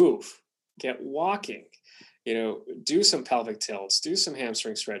 Move. Get walking. Do some pelvic tilts. Do some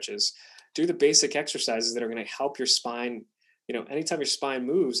hamstring stretches. Do the basic exercises that are going to help your spine. Anytime your spine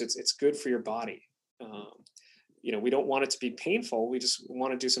moves, it's good for your body. We don't want it to be painful. We just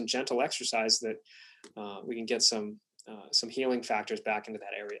want to do some gentle exercise that we can get some healing factors back into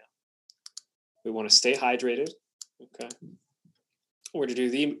that area. We want to stay hydrated. Okay. We're to do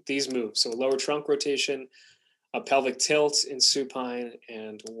these moves. So a lower trunk rotation, a pelvic tilt in supine,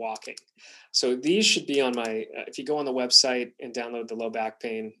 and walking. So these should be on my, if you go on the website and download the low back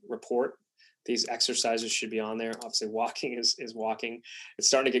pain report, these exercises should be on there. Obviously walking is walking. It's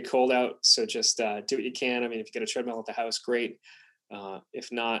starting to get cold out. So just do what you can. I mean, if you get a treadmill at the house, great.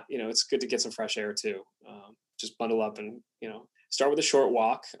 If not, it's good to get some fresh air too. Just bundle up and, start with a short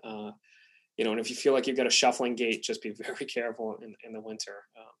walk. And if you feel like you've got a shuffling gait, just be very careful in the winter.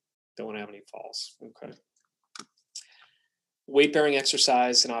 Don't want to have any falls. Okay. Weight-bearing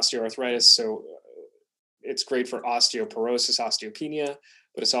exercise and osteoarthritis. So it's great for osteoporosis, osteopenia,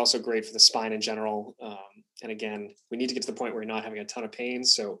 but it's also great for the spine in general. And again, we need to get to the point where you're not having a ton of pain.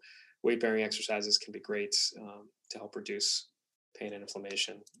 So weight-bearing exercises can be great to help reduce pain and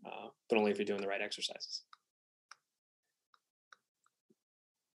inflammation, but only if you're doing the right exercises.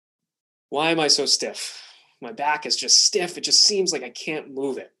 Why am I so stiff? My back is just stiff. It just seems like I can't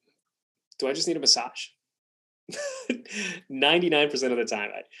move it. Do I just need a massage? 99% of the time,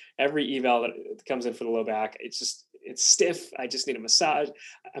 every eval that comes in for the low back, it's stiff. I just need a massage.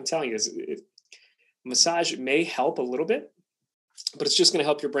 I'm telling you, massage may help a little bit, but it's just going to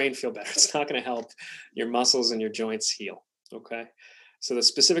help your brain feel better. It's not going to help your muscles and your joints heal. Okay. So the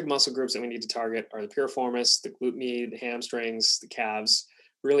specific muscle groups that we need to target are the piriformis, the glute med, the hamstrings, the calves,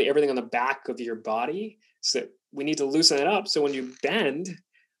 really everything on the back of your body. So we need to loosen it up. So when you bend,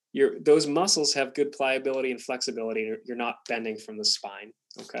 those muscles have good pliability and flexibility. You're not bending from the spine.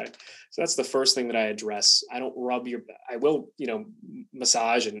 Okay. So that's the first thing that I address. I don't rub I will,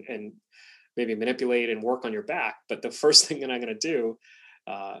 massage and maybe manipulate and work on your back. But the first thing that I'm going to do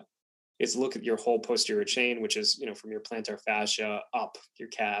is look at your whole posterior chain, which is, from your plantar fascia up, your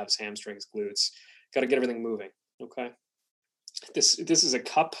calves, hamstrings, glutes. Got to get everything moving. Okay. This is a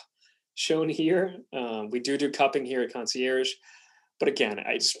cup shown here. We do cupping here at Concierge. But again,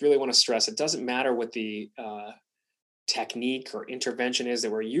 I just really want to stress, it doesn't matter what the technique or intervention is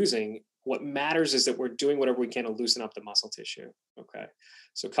that we're using. What matters is that we're doing whatever we can to loosen up the muscle tissue. Okay.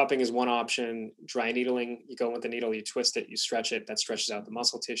 So cupping is one option. Dry needling, you go with the needle, you twist it, you stretch it, that stretches out the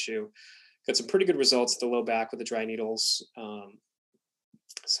muscle tissue. Got some pretty good results at the low back with the dry needles.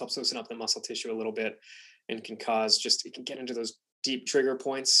 This helps loosen up the muscle tissue a little bit and can cause it can get into those deep trigger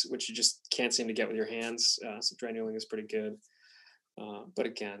points, which you just can't seem to get with your hands. So drenuling is pretty good. But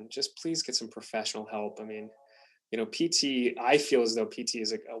again, just please get some professional help. I mean, PT, I feel as though PT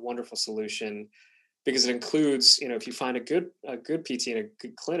is a wonderful solution because it includes, if you find a good PT in a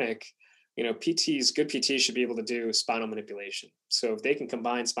good clinic, good PTs should be able to do spinal manipulation. So if they can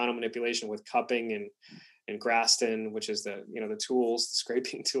combine spinal manipulation with cupping and Graston, which is the tools, the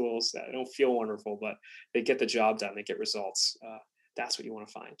scraping tools that don't feel wonderful, but they get the job done, they get results. That's what you want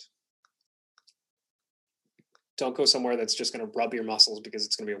to find. Don't go somewhere that's just going to rub your muscles because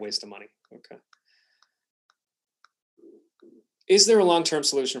it's going to be a waste of money. Okay. Is there a long-term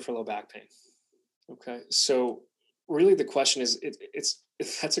solution for low back pain? Okay. So really the question is,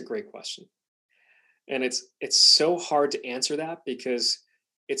 that's a great question. And it's so hard to answer that because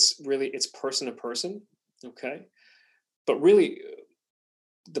it's person to person. Okay. But really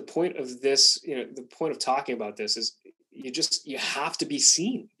the point of this, the point of talking about this is you have to be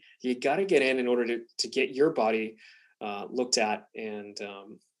seen. You got to get in order to get your body looked at. And,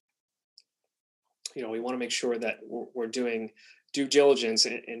 we want to make sure that we're doing due diligence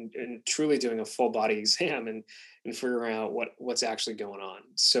and truly doing a full body exam and figuring out what's actually going on.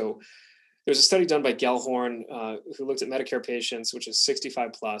 So there's a study done by Gellhorn who looked at Medicare patients, which is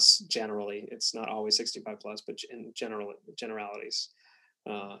 65 plus generally. It's not always 65 plus, but in generalities.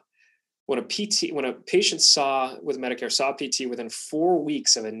 When a patient with Medicare saw PT within 4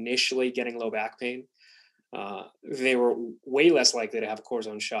 weeks of initially getting low back pain, they were way less likely to have a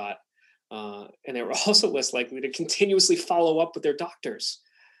cortisone shot. And they were also less likely to continuously follow up with their doctors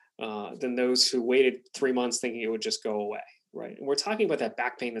than those who waited 3 months thinking it would just go away, right? And we're talking about that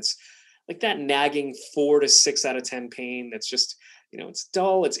back pain that's like that nagging 4 to 6 out of 10 pain that's just, it's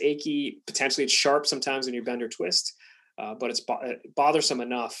dull, it's achy, potentially it's sharp sometimes when you bend or twist, but it's bothersome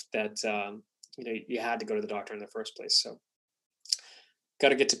enough that, you had to go to the doctor in the first place. So got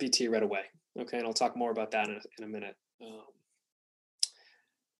to get to PT right away. Okay. And I'll talk more about that in a minute.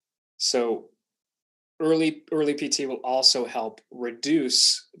 So early PT will also help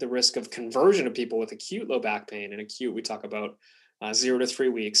reduce the risk of conversion of people with acute low back pain. And acute, we talk about 0 to 3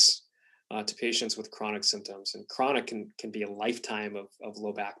 weeks to patients with chronic symptoms. And chronic can be a lifetime of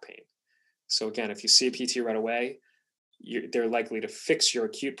low back pain. So again, if you see a PT right away, they're likely to fix your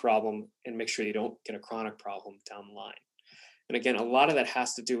acute problem and make sure you don't get a chronic problem down the line. And again, a lot of that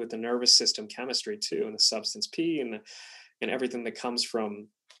has to do with the nervous system chemistry too, and the substance P and everything that comes from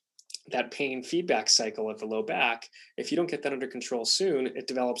that pain feedback cycle at the low back. If you don't get that under control soon, it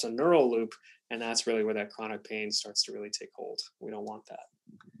develops a neural loop, and that's really where that chronic pain starts to really take hold. We don't want that.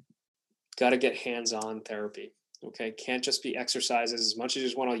 Got to get hands-on therapy. Okay, can't just be exercises. As much as you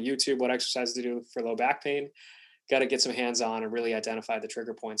just want to YouTube what exercises to do for low back pain, got to get some hands-on and really identify the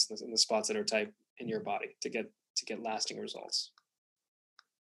trigger points in the spots that are tight in your body to get lasting results.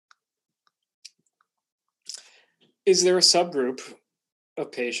 Is there a subgroup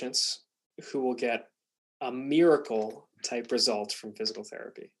of patients who will get a miracle type result from physical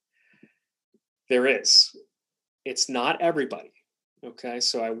therapy? There is. It's not everybody. Okay.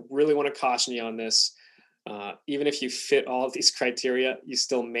 So I really want to caution you on this. Even if you fit all of these criteria, you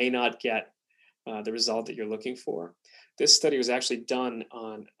still may not get the result that you're looking for. This study was actually done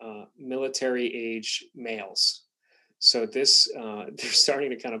on military age males. So they're starting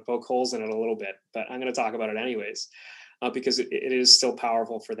to kind of poke holes in it a little bit, but I'm going to talk about it anyways. Because it is still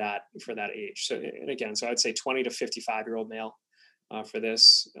powerful for that age. So, and again, so I'd say 20 to 55-year-old male for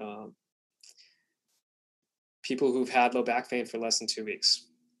this. People who've had low back pain for less than 2 weeks,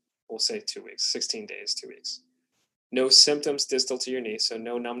 we'll say 2 weeks, 16 days, 2 weeks. No symptoms distal to your knee, so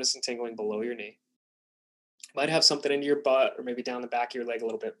no numbness and tingling below your knee. Might have something into your butt or maybe down the back of your leg a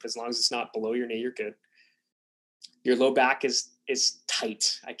little bit, but as long as it's not below your knee, you're good. Your low back is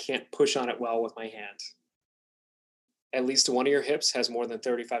tight. I can't push on it well with my hand. At least one of your hips has more than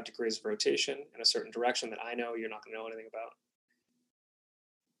 35 degrees of rotation in a certain direction that I know you're not going to know anything about.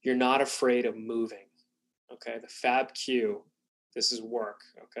 You're not afraid of moving. Okay. The FAB-Q, this is work.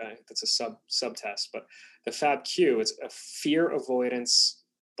 Okay. That's a sub test, but the FAB-Q, it's a fear avoidance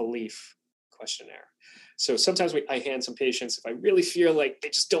belief questionnaire. So sometimes I hand some patients, if I really feel like they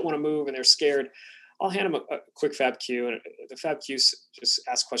just don't want to move and they're scared, I'll hand them a quick FAB-Q, and the FAB-Q just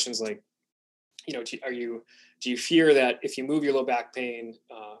asks questions like, do you fear that if you move your low back pain,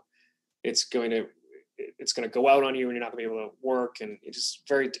 it's going to go out on you and you're not going to be able to work? And it just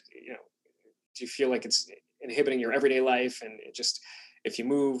do you feel like it's inhibiting your everyday life? And it just, if you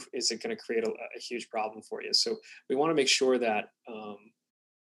move, is it going to create a huge problem for you? So we want to make sure that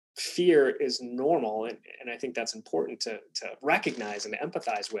fear is normal. And I think that's important to recognize and to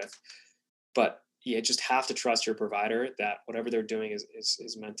empathize with. But you just have to trust your provider that whatever they're doing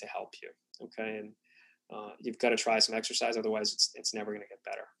is meant to help you. Okay. And you've got to try some exercise. Otherwise it's never going to get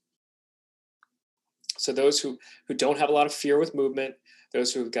better. So those who don't have a lot of fear with movement,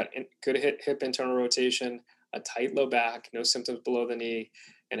 those who've got good hip internal rotation, a tight low back, no symptoms below the knee,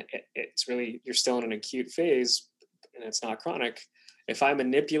 and it's really, you're still in an acute phase and it's not chronic. If I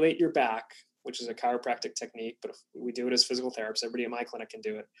manipulate your back, which is a chiropractic technique, but if we do it as physical therapists, everybody in my clinic can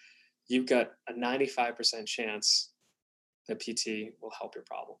do it. You've got a 95% chance that PT will help your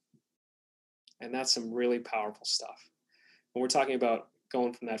problem. And that's some really powerful stuff. When we're talking about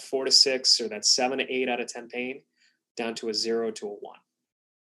going from that 4 to 6 or that 7 to 8 out of 10 pain down to a 0 to a 1.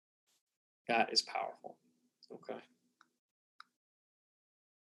 That is powerful. Okay.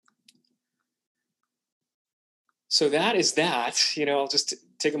 So that is that. I'll just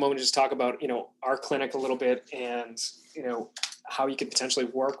take a moment to just talk about, our clinic a little bit and, how you could potentially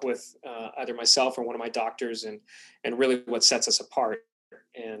work with either myself or one of my doctors and really what sets us apart.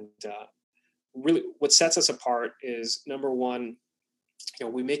 And really what sets us apart is, number one,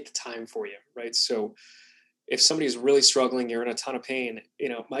 we make the time for you, right? So if somebody is really struggling, you're in a ton of pain,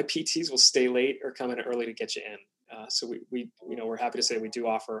 my PTs will stay late or come in early to get you in. So we're happy to say we do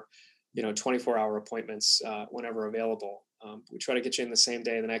offer, 24-hour appointments whenever available. We try to get you in the same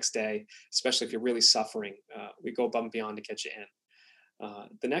day, the next day, especially if you're really suffering. We go above and beyond to get you in.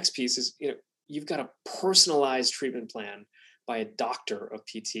 The next piece is, you've got a personalized treatment plan by a doctor of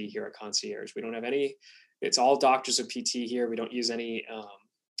PT here at Concierge. We don't have it's all doctors of PT here. We don't use any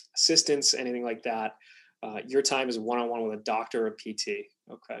assistants, anything like that. Your time is one-on-one with a doctor of PT.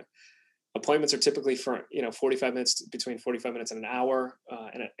 Okay. Appointments are typically for, 45 minutes, between 45 minutes and an hour.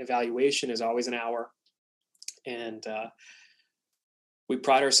 And an evaluation is always an hour. And we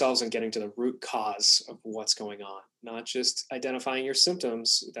pride ourselves on getting to the root cause of what's going on, not just identifying your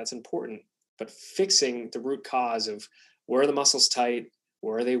symptoms. That's important, but fixing the root cause of where are the muscles tight,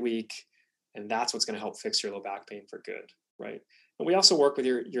 where are they weak, and that's what's going to help fix your low back pain for good, right? And we also work with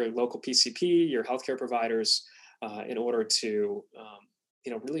your local PCP, your healthcare providers, in order to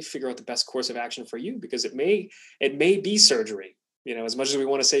really figure out the best course of action for you, because it may be surgery. As much as we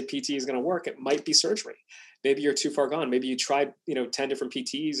want to say PT is going to work, it might be surgery. Maybe you're too far gone. Maybe you tried 10 different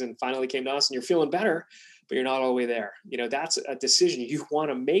PTs and finally came to us and you're feeling better, but you're not all the way there. That's a decision you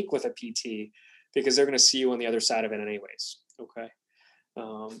want to make with a PT, because they're going to see you on the other side of it anyways. Okay.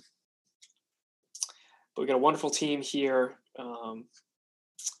 But we've got a wonderful team here. And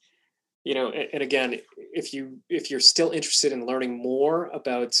again, if you're still interested in learning more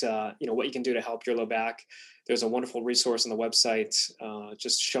about, what you can do to help your low back, there's a wonderful resource on the website,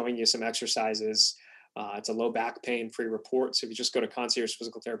 just showing you some exercises. It's a low back pain free report. So if you just go to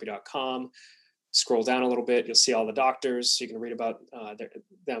conciergephysicaltherapy.com, scroll down a little bit, you'll see all the doctors. So you can read about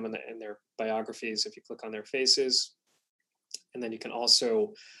them and their biographies if you click on their faces. And then you can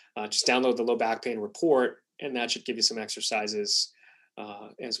also just download the low back pain report, and that should give you some exercises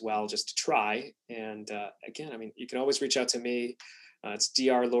as well, just to try. And again, you can always reach out to me. It's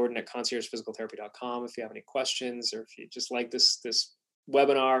Lordan at conciergephysicaltherapy.com if you have any questions, or if you just like this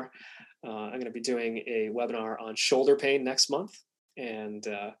webinar. I'm going to be doing a webinar on shoulder pain next month, and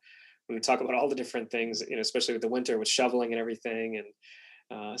we're going to talk about all the different things, especially with the winter, with shoveling and everything,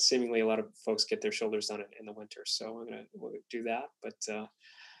 and seemingly a lot of folks get their shoulders done in the winter. So we'll do that. But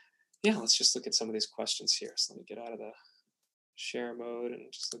let's just look at some of these questions here. So let me get out of the share mode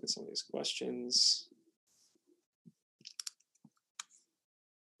and just look at some of these questions.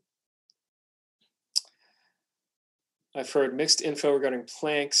 I've heard mixed info regarding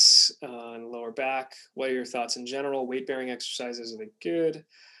planks and lower back. What are your thoughts in general? Weight-bearing exercises, are they good?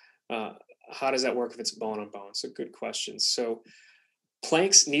 How does that work if it's bone on bone? So good questions. So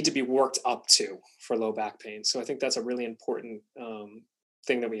planks need to be worked up to for low back pain. So I think that's a really important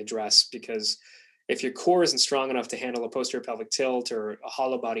thing that we address, because if your core isn't strong enough to handle a posterior pelvic tilt or a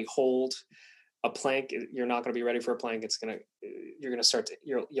hollow body hold, a plank, you're not going to be ready for a plank. You're going to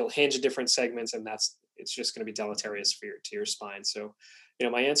you'll hinge at different segments, and it's just going to be deleterious to your spine. So,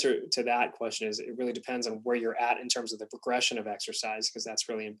 my answer to that question is it really depends on where you're at in terms of the progression of exercise, because that's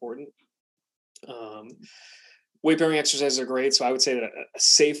really important. Weight-bearing exercises are great. So I would say that a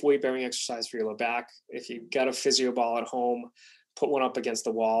safe weight-bearing exercise for your low back, if you've got a physio ball at home, put one up against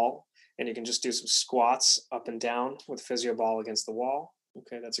the wall, and you can just do some squats up and down with the physio ball against the wall.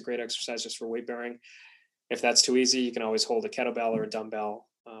 Okay, that's a great exercise just for weight-bearing. If that's too easy, you can always hold a kettlebell or a dumbbell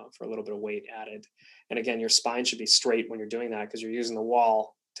for a little bit of weight added. And again, your spine should be straight when you're doing that, because you're using the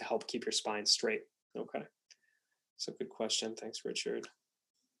wall to help keep your spine straight. Okay, so good question. Thanks, Richard.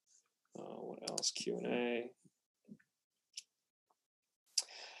 What else? Q&A.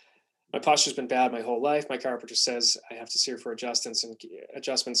 My posture's been bad my whole life. My chiropractor says I have to see her for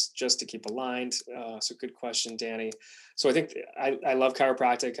adjustments just to keep aligned. So good question, Danny. So I think I love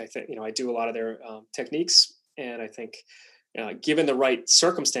chiropractic. I think, I do a lot of their techniques, and I think given the right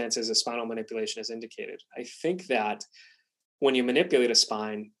circumstances, a spinal manipulation is indicated. I think that when you manipulate a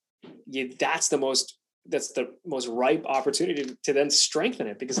spine, that's the most ripe opportunity to then strengthen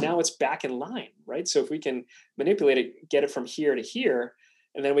it, because now it's back in line, right? So if we can manipulate it, get it from here to here,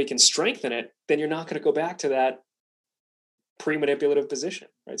 and then we can strengthen it, then you're not going to go back to that pre-manipulative position,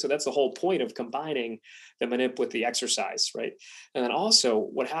 right? So that's the whole point of combining the manip with the exercise, right? And then also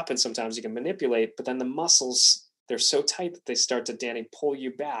what happens sometimes, you can manipulate, but then the muscles, they're so tight that they start to, Danny, pull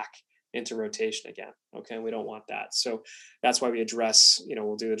you back into rotation again. Okay. And we don't want that. So that's why we address,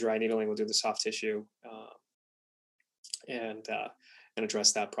 we'll do the dry needling, we'll do the soft tissue, and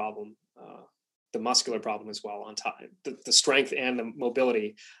address that problem, the muscular problem as well on top. The strength and the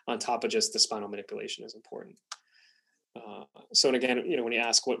mobility on top of just the spinal manipulation is important. So, and again, when you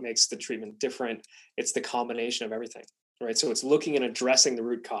ask what makes the treatment different, it's the combination of everything, right? So it's looking and addressing the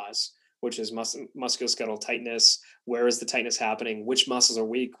root cause, which is musculoskeletal tightness. Where is the tightness happening? Which muscles are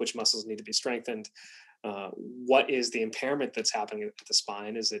weak? Which muscles need to be strengthened? What is the impairment that's happening at the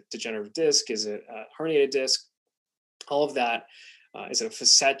spine? Is it degenerative disc? Is it herniated disc? All of that. Is it a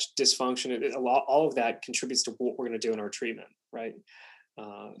facet dysfunction? All of that contributes to what we're going to do in our treatment, right?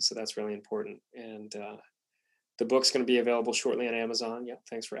 So that's really important. And the book's going to be available shortly on Amazon. Yeah,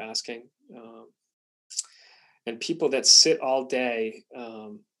 thanks for asking. And people that sit all day,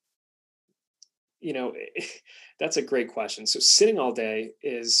 that's a great question. So sitting all day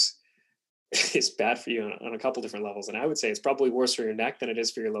is bad for you on a couple different levels, and I would say it's probably worse for your neck than it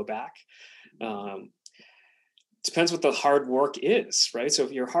is for your low back. Depends what the hard work is, right? So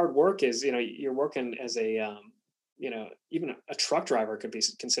if your hard work is, you're working as a, even a truck driver could be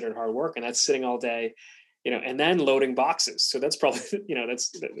considered hard work, and that's sitting all day, and then loading boxes. So that's probably,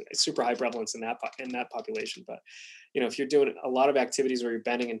 that's super high prevalence in that population. But, if you're doing a lot of activities where you're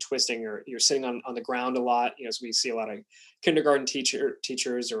bending and twisting, or you're sitting on the ground a lot, so we see a lot of kindergarten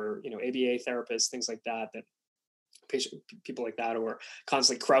teachers or, ABA therapists, things like that, people like that, who are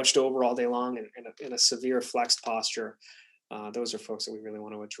constantly crouched over all day long and in a severe flexed posture. Those are folks that we really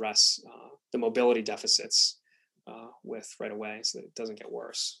want to address the mobility deficits with right away, so that it doesn't get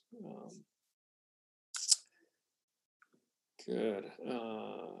worse. Good.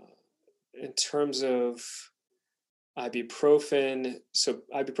 In terms of ibuprofen, so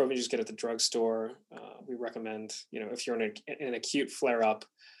ibuprofen you just get at the drugstore. We recommend, if you're in an acute flare-up,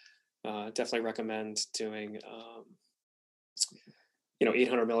 definitely recommend doing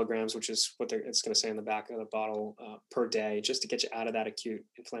 800 milligrams, which is what it's going to say in the back of the bottle, per day, just to get you out of that acute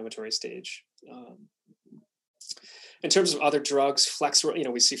inflammatory stage. In terms of other drugs,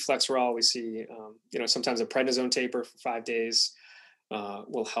 Flexerol, we see Flexerol, we see, sometimes a prednisone taper for 5 days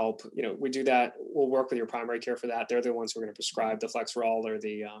will help. We do that. We'll work with your primary care for that. They're the ones who are going to prescribe the Flexerol or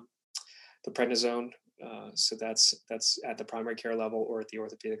the prednisone. So that's at the primary care level or at the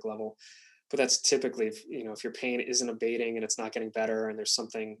orthopedic level. But that's typically, if your pain isn't abating and it's not getting better, and there's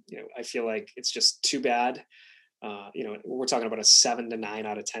something, I feel like it's just too bad. We're talking about a 7 to 9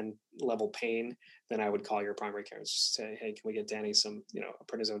 out of 10 level pain, then I would call your primary care and just say, hey, can we get Danny some, a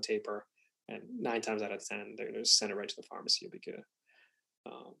prednisone taper? And 9 times out of 10, they're going to send it right to the pharmacy. It'll be good.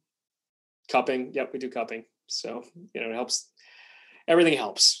 Cupping. Yep, we do cupping. So, it helps. Everything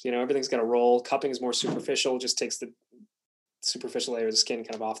helps. Everything's got a roll. Cupping is more superficial, just takes the superficial layer of the skin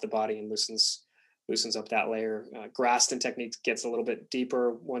kind of off the body and loosens up that layer. Graston technique gets a little bit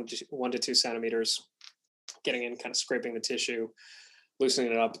deeper, 1 to 2 centimeters, getting in, kind of scraping the tissue,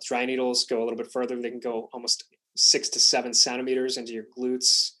 loosening it up. Dry needles go a little bit further. They can go almost 6 to 7 centimeters into your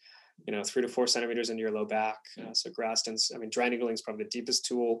glutes, 3 to 4 centimeters into your low back. So Graston's, dry needling is probably the deepest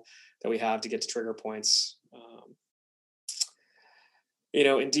tool that we have to get to trigger points. In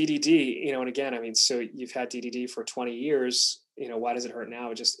DDD, and again, so you've had DDD for 20 years, why does it hurt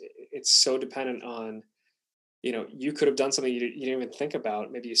now? It's so dependent on, you could have done something you didn't even think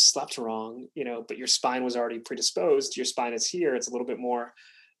about. Maybe you slept wrong, but your spine was already predisposed. Your spine is here. It's a little bit more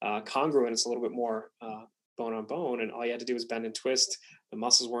congruent. It's a little bit more bone on bone. And all you had to do was bend and twist. The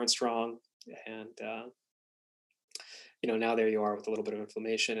muscles weren't strong. And, now there you are with a little bit of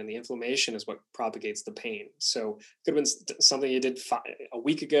inflammation, and the inflammation is what propagates the pain. So it could have been something you did a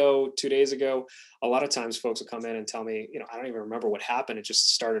week ago, 2 days ago. A lot of times folks will come in and tell me, I don't even remember what happened. It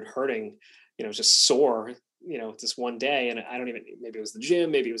just started hurting, just sore, this one day. And I don't even, maybe it was the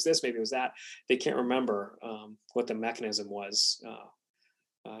gym, maybe it was this, maybe it was that. They can't remember what the mechanism was.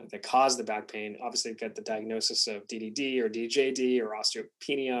 that cause the back pain. Obviously, get the diagnosis of DDD or DJD or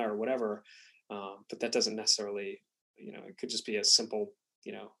osteopenia or whatever, but that doesn't necessarily, it could just be a simple,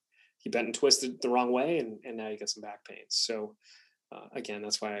 you bent and twisted the wrong way, and now you get some back pain. So again,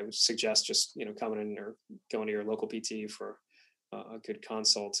 that's why I would suggest just coming in or going to your local PT for a good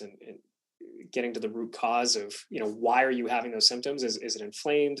consult and getting to the root cause of why are you having those symptoms? Is it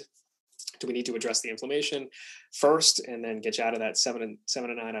inflamed? Do we need to address the inflammation first and then get you out of that 7 to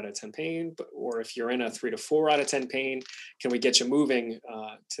 9 out of 10 pain? Or if you're in a 3 to 4 out of 10 pain, can we get you moving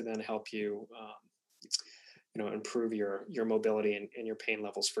to then help you, improve your mobility and your pain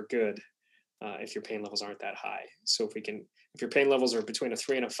levels for good if your pain levels aren't that high. So if your pain levels are between a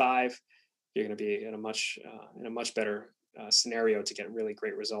 3 and a 5, you're going to be in a much better scenario to get really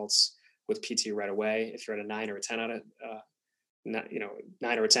great results with PT right away. If you're at a 9 or a 10 out of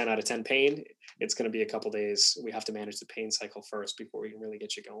 9 or a 10 out of 10 pain, it's going to be a couple days. We have to manage the pain cycle first before we can really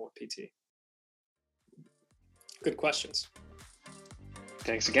get you going with PT. Good questions.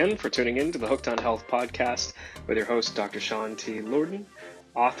 Thanks again for tuning in to the Hooked on Health podcast with your host, Dr. Sean T. Lordan,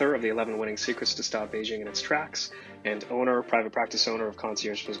 author of the 11 Winning Secrets to Stop Aging in Its Tracks, and private practice owner of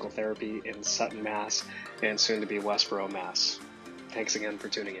Concierge Physical Therapy in Sutton, Mass, and soon to be Westboro, Mass. Thanks again for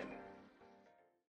tuning in.